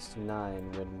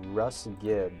 1969, when Russ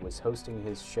Gibb was hosting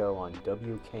his show on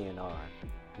WKNR,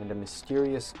 and a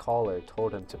mysterious caller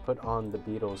told him to put on the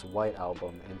Beatles' White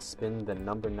Album and spin the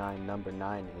Number 9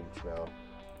 intro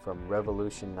from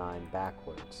Revolution 9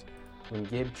 backwards. When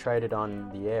Gibb tried it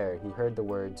on the air, he heard the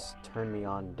words, "Turn me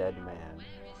on, dead man."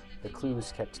 The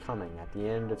clues kept coming. At the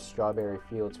end of Strawberry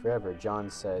Fields Forever, John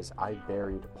says, "I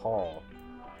buried Paul."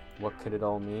 What could it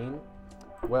all mean?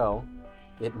 Well,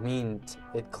 it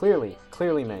clearly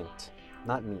meant,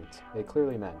 not meant, it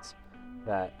clearly meant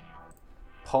that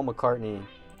Paul McCartney,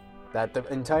 that the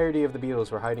entirety of the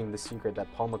Beatles were hiding the secret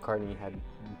that Paul McCartney had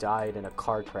died in a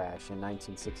car crash in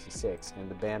 1966, and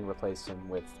the band replaced him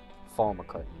with Paul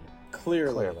McCartney.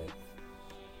 Clearly.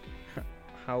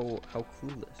 How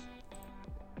clueless.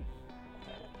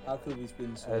 How could we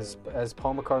spin so... As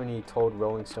Paul McCartney told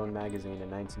Rolling Stone magazine in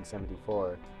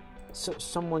 1974,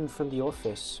 someone from the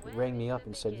office rang me up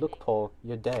and said, "Look, Paul,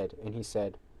 you're dead." And he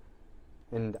said,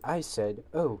 and I said,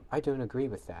 "Oh, I don't agree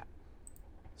with that."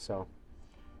 So,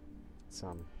 it's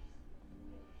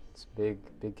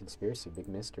big conspiracy, big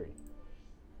mystery.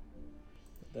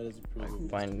 That is a pretty I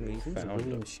good finally Who's found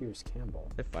William Shears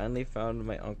Campbell? I finally found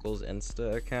my uncle's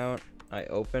Insta account. I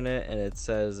open it and it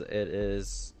says it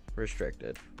is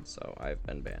restricted, so I've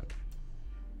been banned.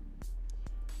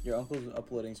 Your uncle's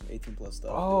uploading some 18+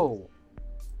 stuff. Oh,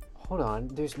 hold on.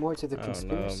 There's more to the Oh, no.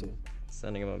 conspiracy.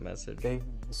 Sending him a message.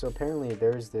 So apparently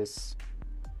there's this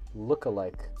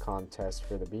look-alike contest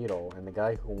for the Beatle, and the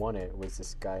guy who won it was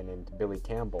this guy named Billy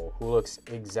Campbell, who looks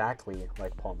exactly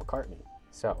like Paul McCartney.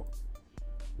 So,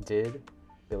 did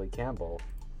Billy Campbell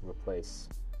replace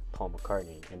Paul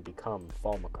McCartney and become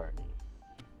Paul McCartney?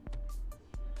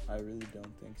 I really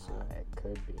don't think so. It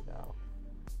could be, though.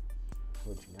 How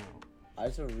would you know? I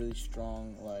just have a really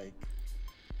strong, like...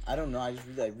 I don't know, I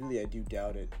do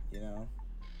doubt it, you know?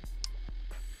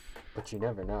 But you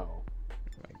never know.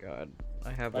 Oh my god.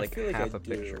 I have But I like feel like half I a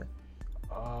do. picture.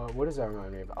 What does that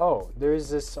remind me of? Oh, there's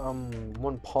this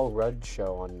one Paul Rudd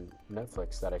show on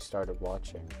Netflix that I started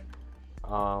watching. It's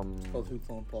called Who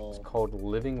Cloned Paul. It's called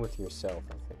Living with Yourself,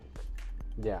 I think.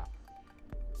 Yeah.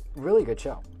 Really good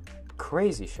show.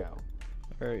 Crazy show.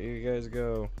 Alright, you guys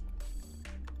go.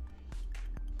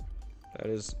 That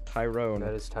is Tyrone.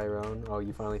 That is Tyrone. Oh,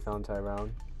 you finally found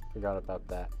Tyrone? Forgot about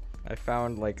that. I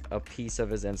found like a piece of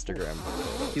his Instagram.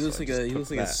 He looks so I like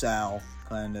just a took that. Sal,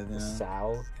 kind of, you know?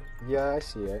 Sal? Yeah, I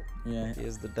see it. Yeah. He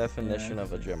is the definition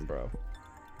of a gym bro.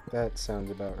 That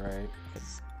sounds about right.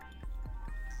 It's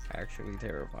actually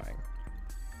terrifying.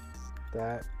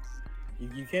 That...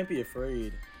 You can't be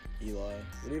afraid, Eli.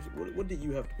 What do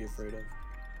you have to be afraid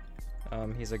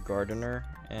of? He's a gardener,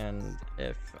 and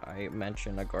if I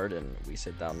mention a garden, we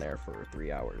sit down there for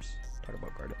 3 hours, talk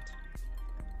about gardens.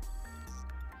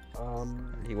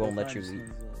 He won't let you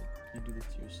leave. you do this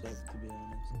to yourself, to be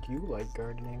honest. Do you like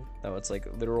gardening? No, it's like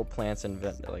literal plants and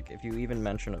like if you even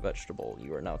mention a vegetable,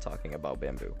 you are now talking about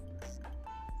bamboo.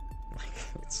 Like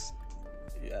it's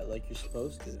Yeah, like you're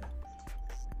supposed to.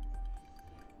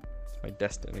 my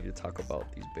destiny to talk about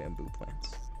these bamboo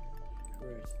plants.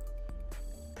 Correct.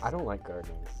 I don't like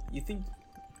gardening. You think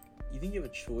you have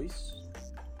a choice?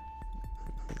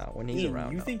 Not when he's Ian,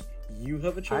 around. you no. think you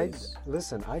have a choice?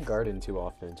 Listen, I garden too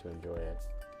often to enjoy it.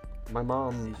 My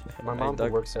mom Hey, who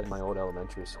Doug. works at my old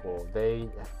elementary school, they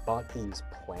bought these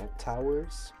plant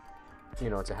towers,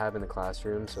 to have in the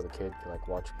classroom so the kid could like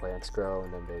watch plants grow,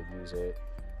 and then they'd use it,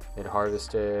 they'd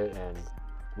harvest it, and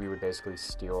we would basically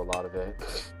steal a lot of it.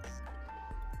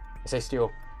 I say steal.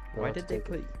 We don't Why have to did they take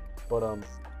put? it. But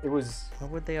it was Why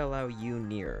would they allow you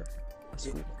near a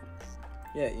school?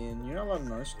 Yeah, Ian, you're not allowed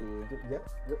in our school. yeah.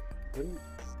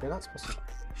 They're not supposed to.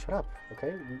 Shut up,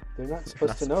 okay? They're not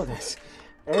supposed to know this.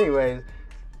 Anyways,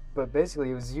 but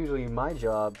basically, it was usually my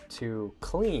job to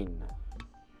clean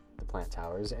the plant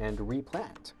towers and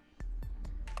replant.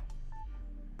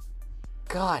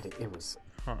 God, it was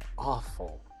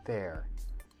awful. They're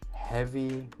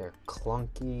heavy, they're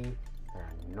clunky,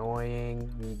 they're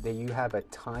annoying. You have a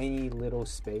tiny little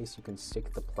space you can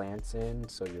stick the plants in,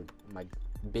 so my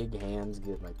big hands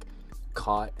get like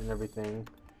caught and everything.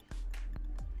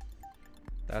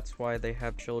 That's why they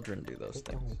have children do those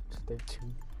They things. don't. They're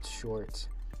too short.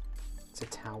 It's a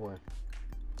tower.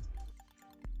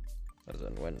 As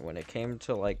in, when it came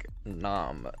to like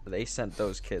Nam, they sent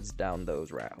those kids down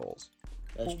those rat holes.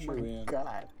 That's Oh true, my Ian.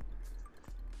 god.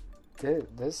 Dude,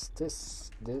 this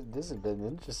has been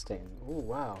interesting. Oh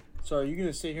wow. So are you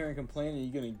gonna sit here and complain, or are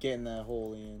you gonna get in that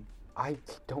hole, Ian? I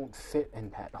don't fit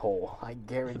in that hole. I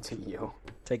guarantee you.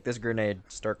 Take this grenade,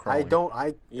 start crawling.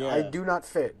 I Yeah. do not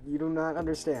fit. You do not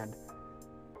understand.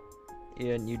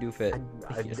 Ian, you do fit.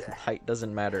 I Height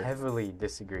doesn't matter. heavily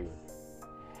disagree.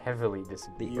 Heavily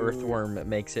disagree. The You- earthworm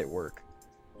makes it work.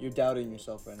 You're doubting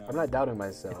yourself right now. I'm not doubting If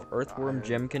myself. Earthworm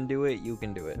Jim can do it, you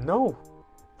can do it. No.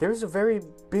 There's a very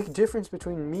big difference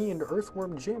between me and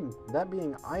Earthworm Jim. That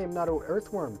being, I am not an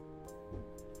earthworm.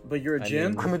 But you're a I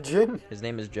Jim? mean- I'm a Jim. His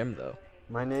name is Jim, though.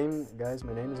 My name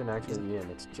isn't actually Ian.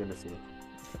 It's Jimothy.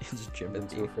 It's I've been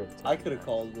too Jimothy. afraid to tell I you could have that.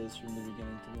 called this from the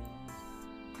beginning,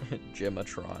 to be honest.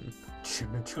 Jimatron.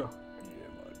 Jimatron.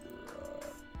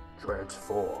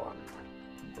 Transform.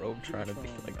 Bro, trying to be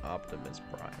like Optimus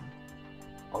Prime.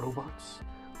 Autobots?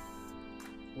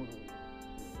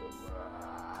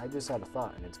 I just had a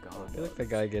thought and it's gone. I feel like the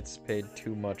guy gets paid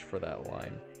too much for that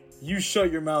line. You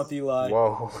shut your mouth, Eli.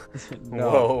 Whoa. No.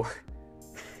 Whoa.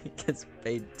 He gets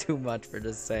paid too much for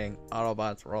just saying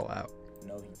Autobots roll out.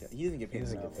 No, he doesn't get He paid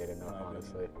doesn't enough. get paid enough, in my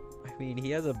honestly. I mean,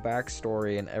 he has a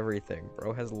backstory and everything.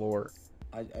 Bro has lore.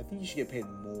 opinion. I think you should get paid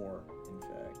more, in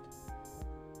fact.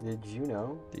 Did you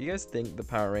know? Do you guys think the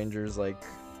Power Rangers, like,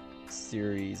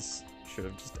 series should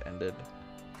have just ended?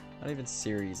 Not even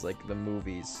series, like the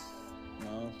movies.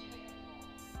 No?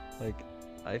 Like,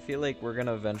 I feel like we're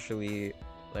gonna eventually,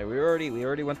 like, we already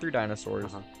went through dinosaurs.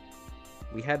 Uh-huh.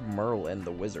 We had Merlin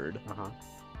the wizard. Uh-huh.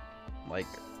 Like,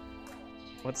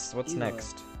 what's Eli.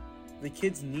 next? The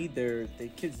kids need their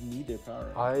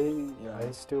power. I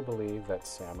still believe that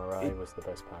Samurai It- was the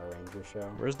best Power Ranger show.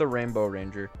 Where's the Rainbow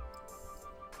Ranger?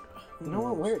 Who You know what?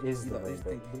 knows? Where is the Eli,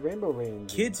 Rainbow? The Rainbow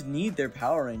Ranger. Kids need their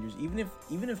Power Rangers.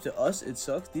 Even if to us it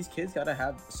sucks, these kids gotta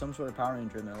have some sort of Power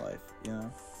Ranger in their life, you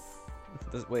know?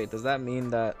 Does that mean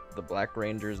that the Black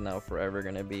Ranger is now forever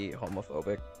gonna be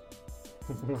homophobic?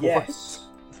 Yes.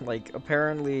 Like,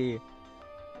 apparently,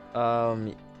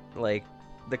 like,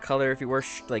 the color, if you wear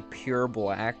like pure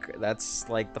black, that's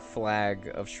like the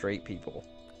flag of straight people.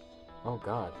 Oh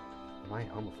God. Am I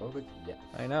homophobic? Yes.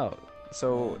 I know.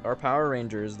 So our Power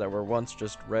Rangers that were once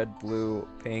just red, blue,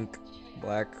 pink,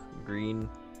 black, green,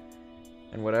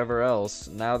 and whatever else,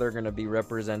 now they're gonna be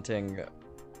representing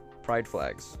pride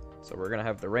flags. So we're gonna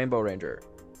have the Rainbow Ranger,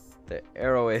 the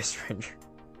Arrow Ace Ranger,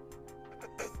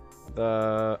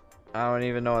 the I don't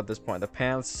even know at this point, the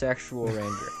Pansexual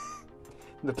Ranger.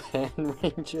 The Pan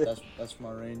Ranger. That's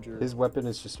my Ranger. His weapon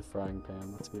is just a frying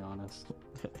pan, let's be honest.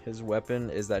 His weapon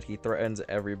is that he threatens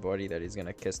everybody that he's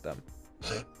gonna kiss them.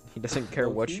 He doesn't care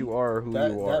what Low-key? you are or who That-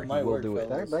 you that are. He might will work, do it.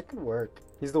 fellas. That could work.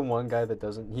 He's the one guy that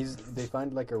doesn't. They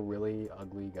find like a really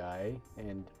ugly guy,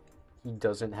 and he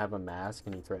doesn't have a mask,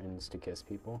 and he threatens to kiss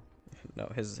people.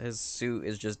 No, his suit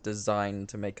is just designed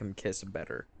to make him kiss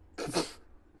better.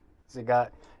 So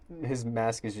his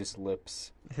mask is just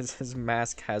lips. His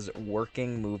mask has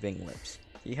working, moving lips.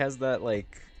 He has that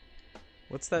like,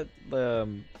 what's that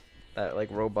that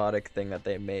like robotic thing that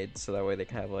they made so that way they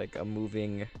can have like a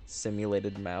moving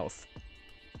simulated mouth.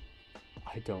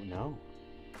 I don't know.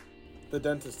 The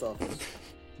dentist office.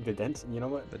 The dentist. You know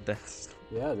what? The dentist.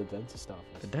 Yeah, the dentist office.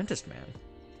 The dentist man.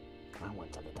 I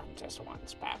went to the dentist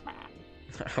once, Batman.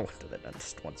 I went to the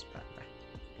dentist once, Batman.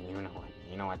 And you know what?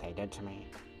 You know what they did to me?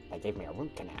 They gave me a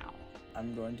root canal.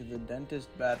 I'm going to the dentist,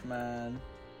 Batman.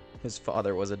 His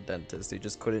father was a dentist. He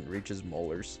just couldn't reach his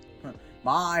molars.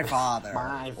 My father,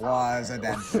 My was a father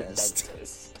was dentist.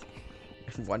 dentist.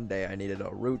 And one day I needed a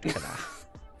root canal.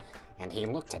 And he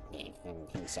looked at me and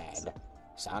he said,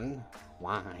 "Son,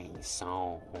 why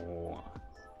so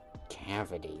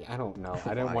cavity?" I don't know.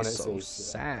 I don't Why want to so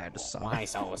say sad, son? Why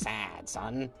so sad,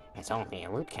 son? It's only a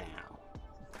root canal.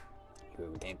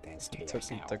 You did this to He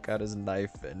yourself. took out his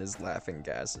knife and his laughing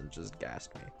gas and just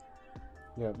gassed me.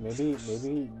 Yeah, maybe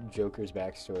Joker's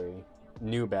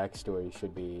new backstory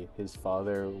should be his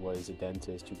father was a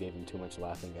dentist who gave him too much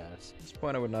laughing gas. At this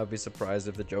point, I would not be surprised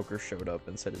if the Joker showed up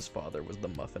and said his father was the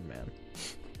Muffin Man.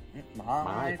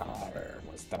 My father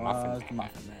was the Muffin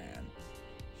Muffin Man.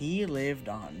 He lived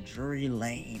on Drury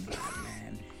Lane,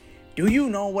 Batman. Do you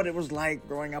know what it was like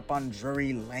growing up on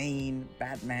Drury Lane,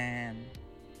 Batman?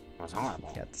 It was horrible.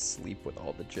 He had to sleep with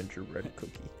all the gingerbread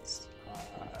cookies.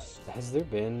 Has there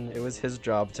been? It was his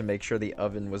job to make sure the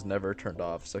oven was never turned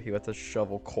off, so he had to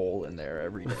shovel coal in there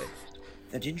every day.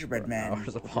 The gingerbread For man hours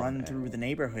would upon run end. through the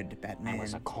neighborhood, Batman.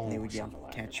 was a coal They would yell, shoveler.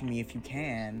 "Catch me if you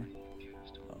can."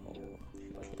 Oh,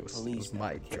 but It the was police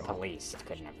my The job. police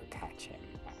could never catch him,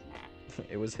 Batman.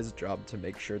 It was his job to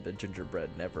make sure the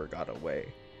gingerbread never got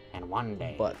away, And one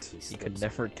day, but he could slips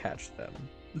never away. catch them.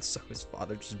 So his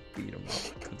father just beat him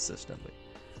up consistently.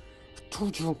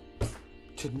 Told you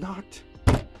to not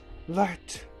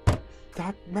let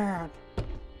that man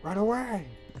run away.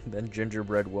 Then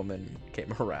Gingerbread Woman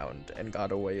came around and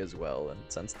got away as well, and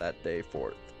since that day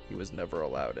forth, he was never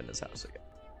allowed in his house again.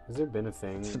 Has there been a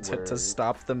thing To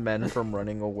stop the men from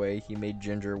running away, he made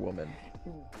Ginger Woman.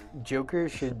 Joker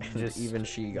should And just even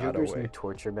she got Joker's away. new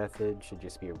torture method should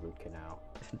just be a root canal.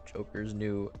 Joker's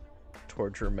new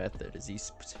torture method is he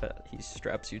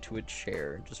straps you to a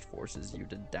chair and just forces you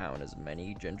to down as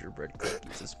many gingerbread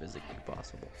cookies as physically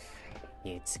possible.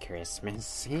 It's Christmas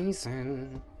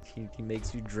season. He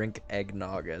makes you drink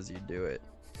eggnog as you do it.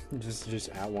 Just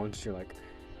at once you're like,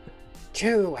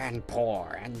 chew and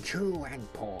pour and chew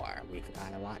and pour. We've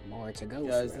got a lot more to go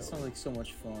guys, through. this sounds like so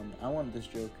much fun. I want this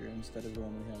Joker instead of the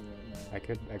one we have right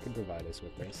now. I could provide us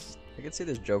with this. I could see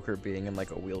this Joker being in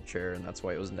like a wheelchair, and that's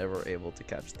why it was never able to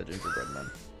catch the gingerbread men.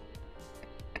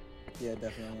 Yeah,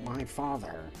 definitely. My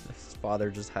father His father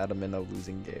just had him in a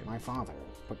losing game.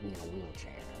 put me in a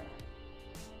wheelchair,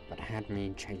 but had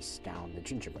me chase down the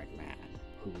gingerbread man,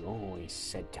 who always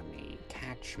said to me,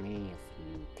 "Catch me if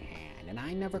you can," and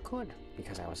I never could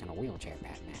because I was in a wheelchair,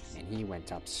 Batman, and he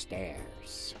went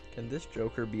upstairs. Can this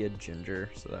Joker be a ginger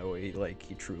so that way, like,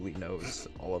 he truly knows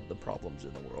all of the problems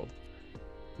in the world?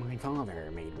 My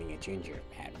father made me a ginger,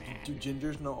 Batman. Do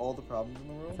gingers know all the problems in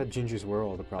the I world? thought gingers were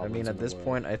all the I problems. mean, in at the this world.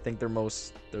 point, I think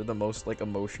they're the most like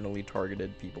emotionally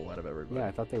targeted people out of everybody. Yeah,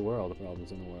 I thought they were all the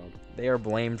problems in the world. They are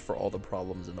blamed for all the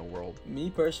problems in the world. Me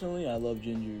personally, I love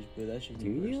gingers, but that's just me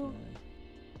Do you? personally.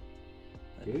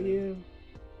 I Do you?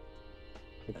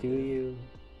 But do you?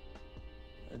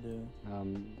 I do.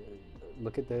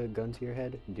 Look at the gun to your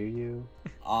head. Do you?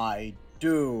 I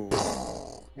do.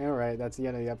 All right, that's the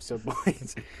end of the episode,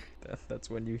 boys. That's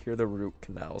when you hear the root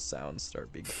canal sounds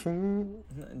start being.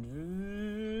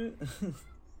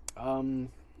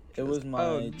 It was my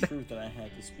Oh. truth that I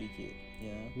had to speak it.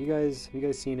 Yeah. You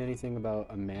guys seen anything about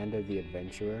Amanda the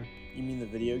Adventurer? You mean the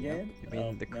video game? You mean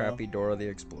Oh, the no. crappy Dora the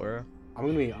Explorer? I'm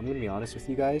gonna be honest with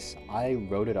you guys. I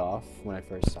wrote it off when I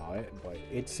first saw it, but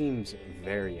it seems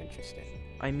very interesting.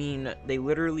 I mean, they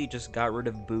literally just got rid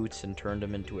of Boots and turned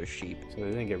him into a sheep. So they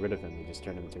didn't get rid of him; they just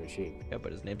turned him into a sheep. Yeah,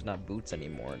 but his name's not Boots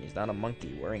anymore, and he's not a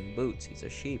monkey wearing boots. He's a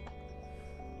sheep.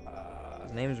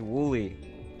 His name's Wooly.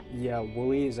 Yeah,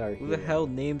 Wooly is our Who hero. the hell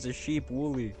names a sheep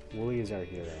Wooly? Wooly is our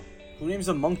hero. Who names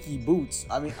a monkey Boots?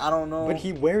 I mean, I don't know. But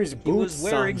he wears boots. He was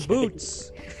wearing Sanjay.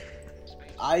 boots.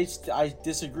 I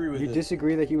disagree with You it.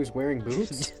 disagree that he was wearing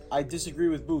boots? I disagree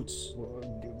with Boots.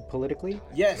 Politically?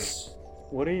 Yes.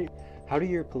 What are you? How do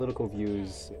your political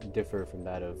views differ from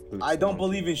that of Boots? I the don't monkey?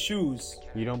 believe in shoes.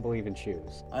 You don't believe in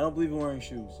shoes. I don't believe in wearing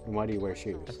shoes. And why do you wear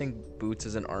shoes? I think Boots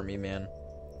is an army man.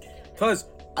 Cause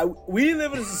we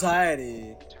live in a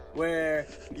society where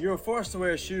you're forced to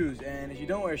wear shoes, and if you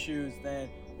don't wear shoes, then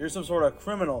you're some sort of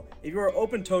criminal. If you wear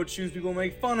open-toed shoes, people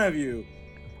make fun of you.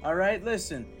 All right,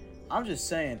 listen. I'm just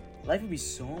saying, life would be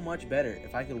so much better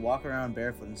if I could walk around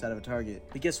barefoot inside of a Target.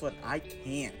 But guess what? I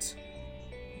can't.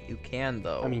 You can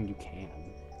though. I mean, you can.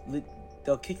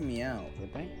 They'll kick me out.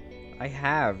 Would they? I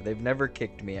have. They've never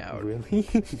kicked me out. Really?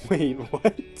 Wait,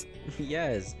 what?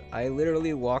 Yes, I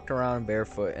literally walked around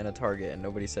barefoot in a Target and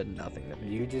nobody said nothing to me.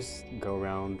 You just go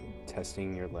around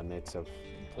testing your limits of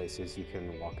places you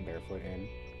can walk barefoot in.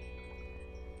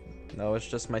 No, it's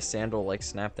just my sandal like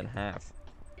snapped in half.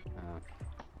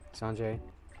 Sanjay,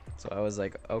 So I was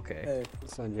like, okay. Hey,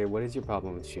 Sanjay, what is your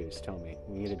problem with shoes? Tell me.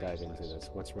 We need to dive into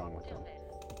this. What's wrong with them?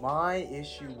 my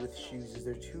issue with shoes is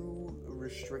they're too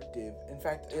restrictive. In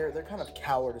fact, they're kind of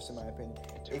cowardice in my opinion.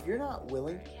 If you're not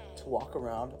willing to walk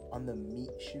around on the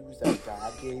meat shoes that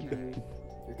God gave you,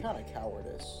 you're kind of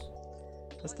cowardice.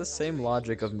 That's the same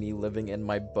logic of me living in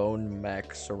my bone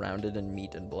mech surrounded in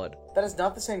meat and blood. That is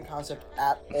not the same concept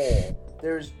at all.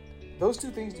 Those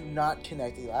two things do not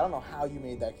connect either. I don't know how you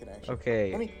made that connection.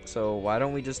 Okay, so why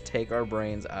don't we just take our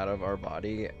brains out of our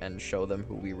body and show them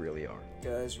who we really are?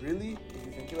 Guys, really, if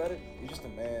you think about it, you're just a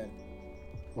man.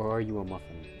 Or are you a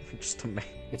muffin? Just a man.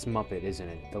 It's Muppet, isn't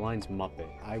it? The line's Muppet.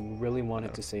 I really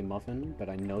wanted to say muffin, but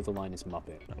I know the line is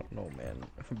Muppet. I don't know, man.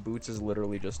 Boots is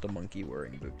literally just a monkey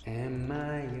wearing boots. Am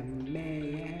I a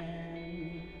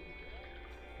man?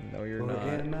 No, you're Or not.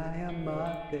 am I a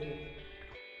Muppet?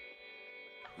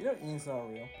 You know Ian's not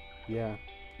real. Yeah,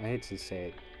 I hate to say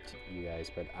it to you guys,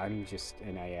 but I'm just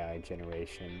an AI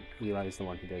generation. Eli's the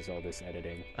one who does all this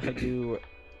editing. I do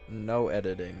no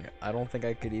editing. I don't think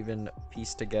I could even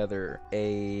piece together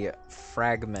a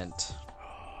fragment.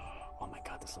 Oh my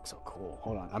god, this looks so cool.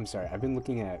 Hold on, I'm sorry. I've been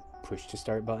looking at push to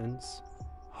start buttons.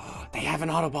 They have an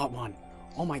Autobot one.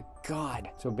 Oh my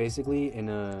god. So basically, in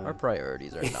a Our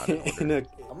priorities are not in order.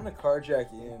 I'm gonna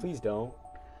carjack Ian. Please don't.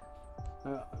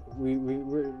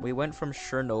 We went from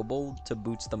Chernobyl to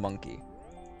Boots the monkey.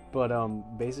 But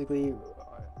basically,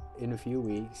 in a few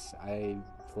weeks, I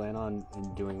plan on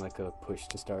doing like a push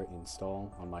to start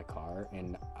install on my car,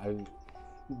 and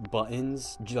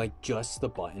buttons, like just the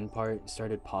button part,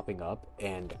 started popping up,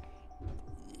 and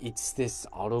it's this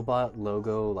Autobot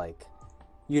logo, like,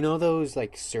 you know those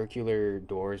like circular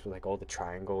doors with like all the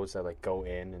triangles that like go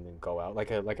in and then go out, like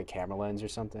a camera lens or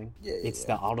something. Yeah, It's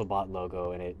the Autobot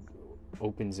logo, and it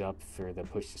opens up for the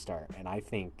push to start, and I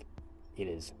think it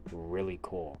is really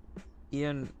cool.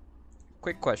 Ian,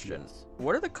 quick question. Yes.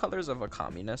 What are the colors of a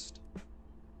communist?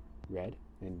 Red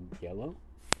and yellow.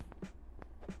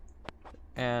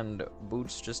 And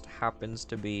Boots just happens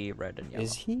to be red and yellow.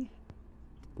 Is he?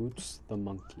 Boots the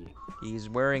monkey. He's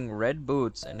wearing red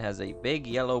boots and has a big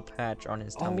yellow patch on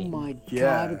his tummy. Oh my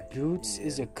Yeah, god, Boots yeah.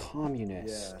 is a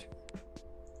communist.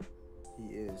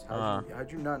 He is.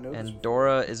 How'd you not know this? And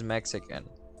Dora is Mexican.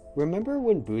 Remember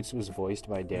when Boots was voiced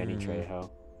by Danny Mm. Trejo?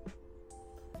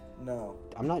 No,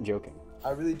 I'm not joking.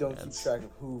 I really don't keep That's- track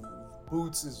of who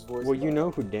Boots is voiced. Well, you by.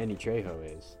 know who Danny Trejo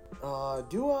is.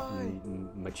 Do I?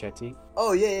 Machete?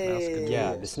 Oh yeah, That's good.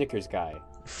 Yeah, the Snickers guy.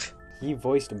 He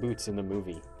voiced Boots in the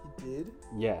movie. He did.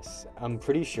 Yes, I'm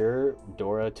pretty sure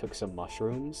Dora took some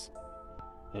mushrooms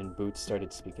and Boots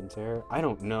started speaking to her. I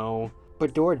don't know,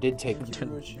 but Dora did take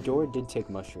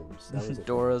mushrooms. That was a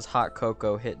Dora's hot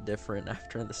cocoa hit different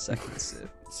after the second sip.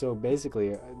 So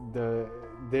basically,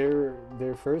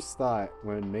 their first thought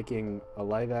when making a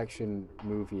live action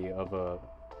movie of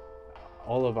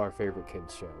all of our favorite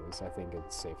kids shows, I think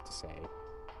it's safe to say,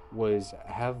 was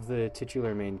have the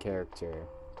titular main character,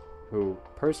 who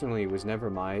personally was never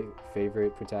my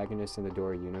favorite protagonist in the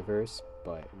Dora universe,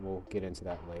 but we'll get into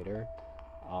that later.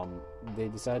 They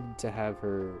decided to have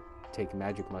her take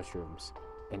magic mushrooms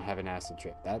and have an acid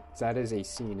trip. That is a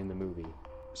scene in the movie.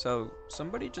 So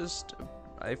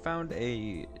I found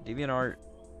a DeviantArt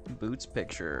Boots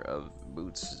picture of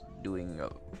Boots doing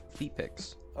feet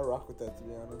pics. I rock with that, to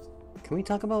be honest. Can we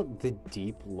talk about the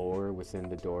deep lore within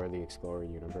the Dora the Explorer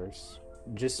universe?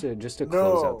 Just to No.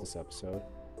 close out this episode.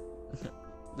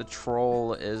 The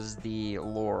troll is the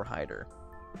lore hider.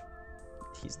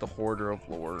 He's the hoarder of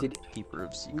lore, keeper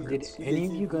of Did secrets. any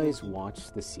of you guys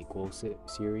watch the sequel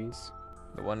series?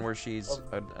 The one where she's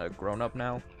a grown up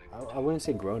now. I wouldn't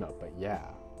say grown up, but yeah.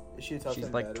 Is she a top She's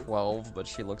 10 like baddie? 12, but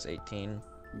she looks 18.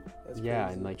 That's Yeah,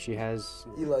 crazy. and like she has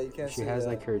Eli, you can't say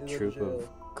like that. her You'll go to troop of jail.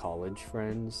 college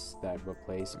friends that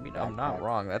replace. I mean, I'm not Backpack.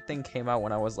 wrong. That thing came out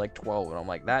when I was like 12, and I'm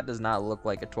like, that does not look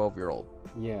like a 12-year-old.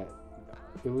 Yeah,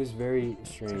 it was very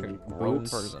It's strange. like a grown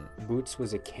person. Boots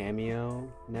was a cameo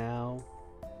now.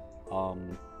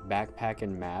 Backpack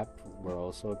and Map were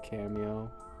also a cameo.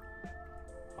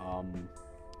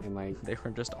 And like They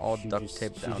were just all duct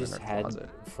taped down in just her had closet.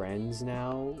 friends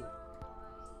now.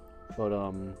 But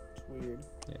It's weird.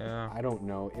 Yeah. I don't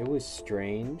know. It was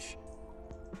strange.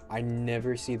 I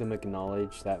never see them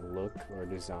acknowledge that look or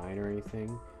design or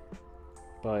anything.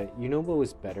 But you know what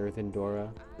was better than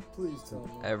Dora? Please tell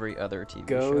me. Every other TV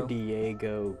Go show.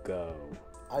 Diego Go.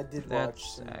 I did That's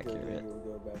watch some accurate.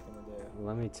 Go back in the day.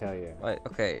 Let me tell you.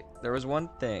 Okay, there was one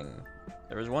thing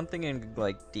in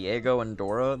like Diego and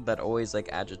Dora that always like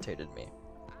agitated me.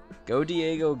 Go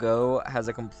Diego Go has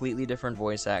a completely different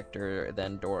voice actor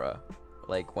than Dora.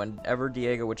 Like whenever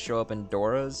Diego would show up in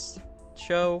Dora's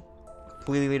show,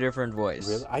 completely different voice.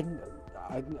 Really?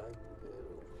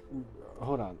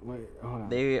 Hold on. Wait. Hold on.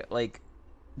 They like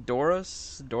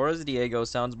Dora's Diego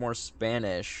sounds more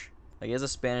Spanish. Like he has a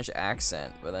Spanish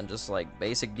accent, but then just like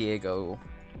basic Diego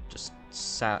just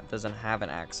doesn't have an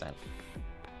accent.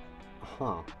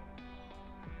 Huh.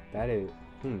 That is.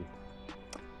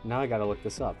 Now I gotta look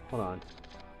this up. Hold on.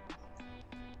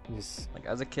 Just Like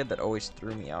as a kid, that always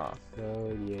threw me off.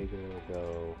 Go Diego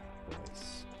Go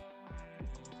voice.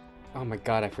 Oh my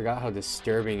god, I forgot how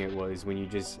disturbing it was when you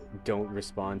just don't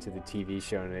respond to the TV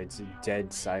show and it's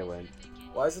dead silent.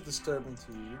 Why is it disturbing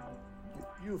to you?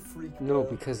 You a freak. No,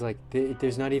 bro. because like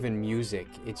there's not even music.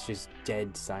 It's just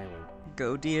dead silent.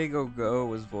 Go Diego Go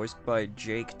was voiced by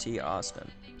Jake T. Austin.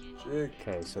 Jake.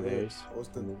 Okay, so Hey, there's.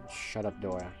 Austin. Shut up,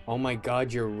 Dora. Oh my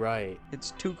god, you're right.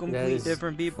 It's two That completely is-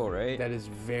 different people, right? That is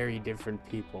very different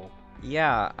people.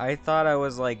 Yeah, I thought I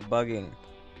was like bugging.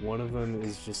 One of them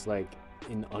is just like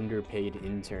an underpaid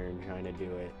intern trying to do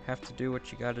it. Have to do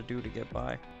what you gotta do to get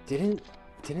by. Didn't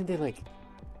they like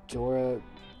Dora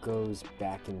goes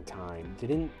back in time?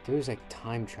 There was like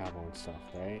time travel and stuff,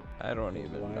 right? I don't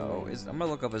even Why know. am I- I'm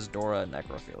gonna look up as Dora a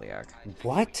necrophiliac.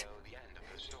 What?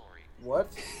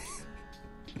 What?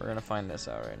 We're gonna find this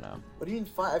out right now. What do you mean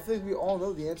fine? I feel like we all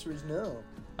know the answer is no.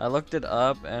 I looked it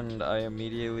up and I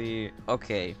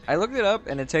looked it up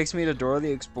and it takes me to Dora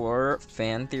the Explorer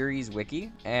fan theories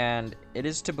wiki, and it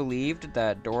is to believed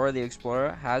that Dora the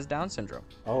Explorer has Down syndrome.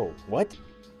 Oh, what?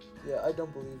 Yeah, I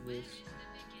don't believe this.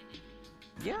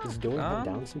 Yeah. Does Dora have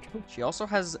Down syndrome? She also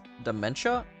has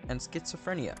dementia and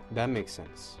schizophrenia. That makes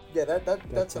sense. Yeah, that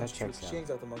That sounds true. checks She out. hangs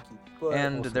out the monkey. But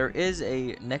And awesome. there is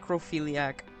a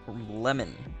necrophiliac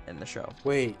lemon in the show.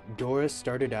 Wait, Dora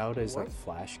started out as like What?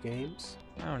 flash games?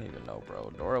 I don't even know,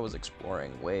 bro. Dora was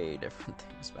exploring way different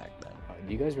things back then.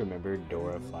 Do you guys remember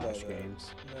Dora Mm, flash but,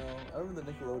 games? no, I remember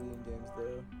the Nickelodeon games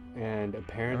though. And I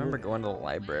apparently, remember going to the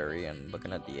library and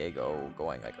looking at Diego,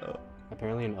 going like, "Oh,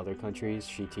 apparently in other countries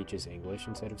she teaches English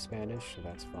instead of Spanish, so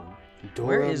that's fun.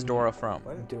 where is Dora from?"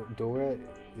 What? Dora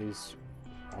is,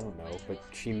 I don't know, but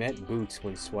she met Boots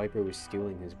when Swiper was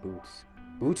stealing his boots.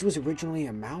 Boots was originally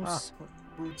a mouse.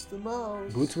 Boots the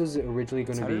mouse. Boots was originally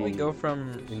going to How be did we go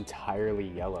from? entirely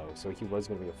yellow, so he was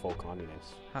going to be a full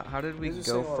communist. How did we You're just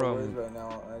go saying a lot of words from? right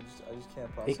now. I just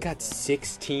can't process. It got them.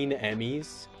 16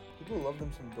 Emmys. People love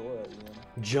them some Dora, Ian.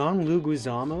 John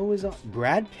Leguizamo was on.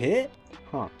 Brad Pitt?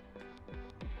 Huh.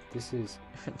 This is.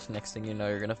 Next thing you know,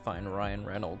 you're gonna find Ryan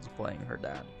Reynolds playing her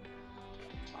dad.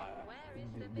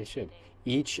 They should.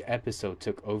 Each episode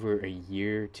took over a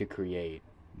year to create.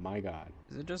 My God.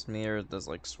 Is it just me or does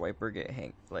like Swiper get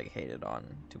hated on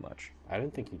too much? I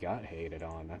don't think he got hated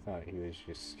on. I thought he was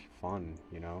just fun,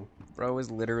 you know? Bro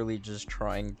is literally just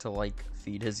trying to like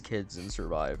feed his kids and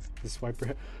survive. Does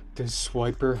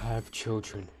Swiper have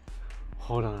children?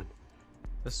 Hold on.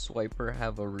 Does Swiper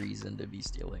have a reason to be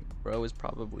stealing? Bro is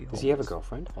probably homeless. Does he have a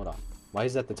girlfriend? Hold on. Why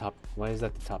is that the top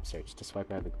search? Does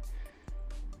Swiper have a...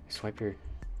 Swiper...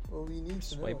 Well, we need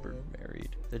to know. Swiper man.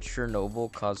 married. Did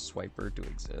Chernobyl cause Swiper to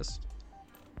exist?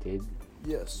 did...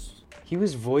 Yes. He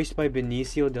was voiced by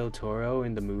Benicio del Toro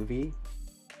in the movie.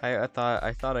 I thought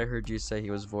I heard you say he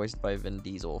was voiced by Vin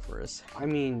Diesel for us. I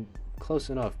mean, close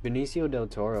enough. Benicio del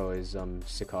Toro is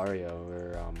Sicario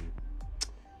or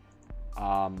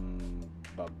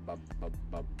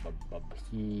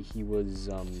he was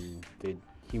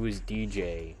he was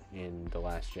DJ in The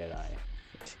Last Jedi.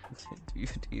 do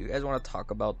you guys want to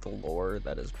talk about the lore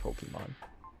that is Pokemon?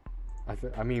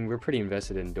 I mean, we're pretty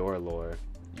invested in Dora lore.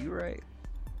 You right.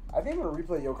 I think I'm gonna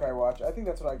replay Yokai Watch. I think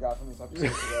that's what I got from this episode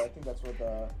today. I think that's what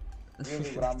really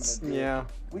what I'm gonna do. Yeah.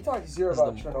 We talked zero It's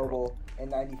about the Chernobyl moral.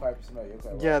 and 95% about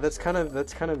Yokai Watch. Yeah, that's kind of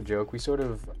a joke. We sort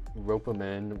of rope them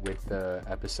in with the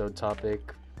episode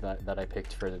topic that I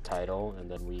picked for the title, and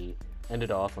then we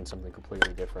ended off on something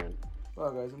completely different.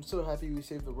 Wow, guys, I'm so happy we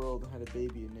saved the world and had a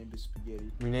baby and named it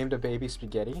Spaghetti. We named a baby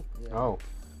Spaghetti. Yeah. Oh,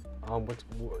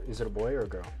 is it a boy or a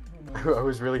girl? I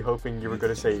was really hoping you were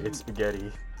gonna say it's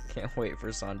Spaghetti. Can't wait for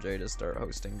Sanjay to start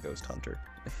hosting Ghost Hunter.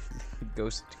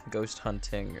 Ghost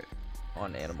hunting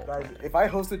on Animal Guys, Planet. if I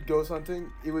hosted ghost hunting,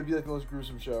 it would be like the most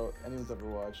gruesome show anyone's ever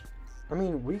watched. I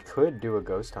mean, we could do a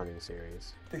ghost hunting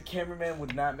series. The cameraman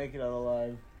would not make it out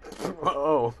alive.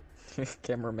 Oh,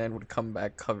 Cameraman would come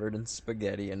back covered in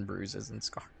spaghetti and bruises and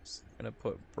scars. Gonna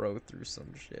put bro through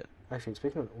some shit. Actually,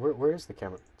 speaking of, where is the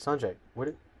camera? Sanjay,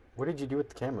 what did you do with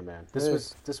the cameraman?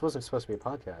 This wasn't supposed to be a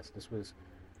podcast.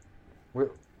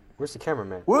 Where's the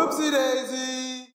cameraman? Whoopsie daisy!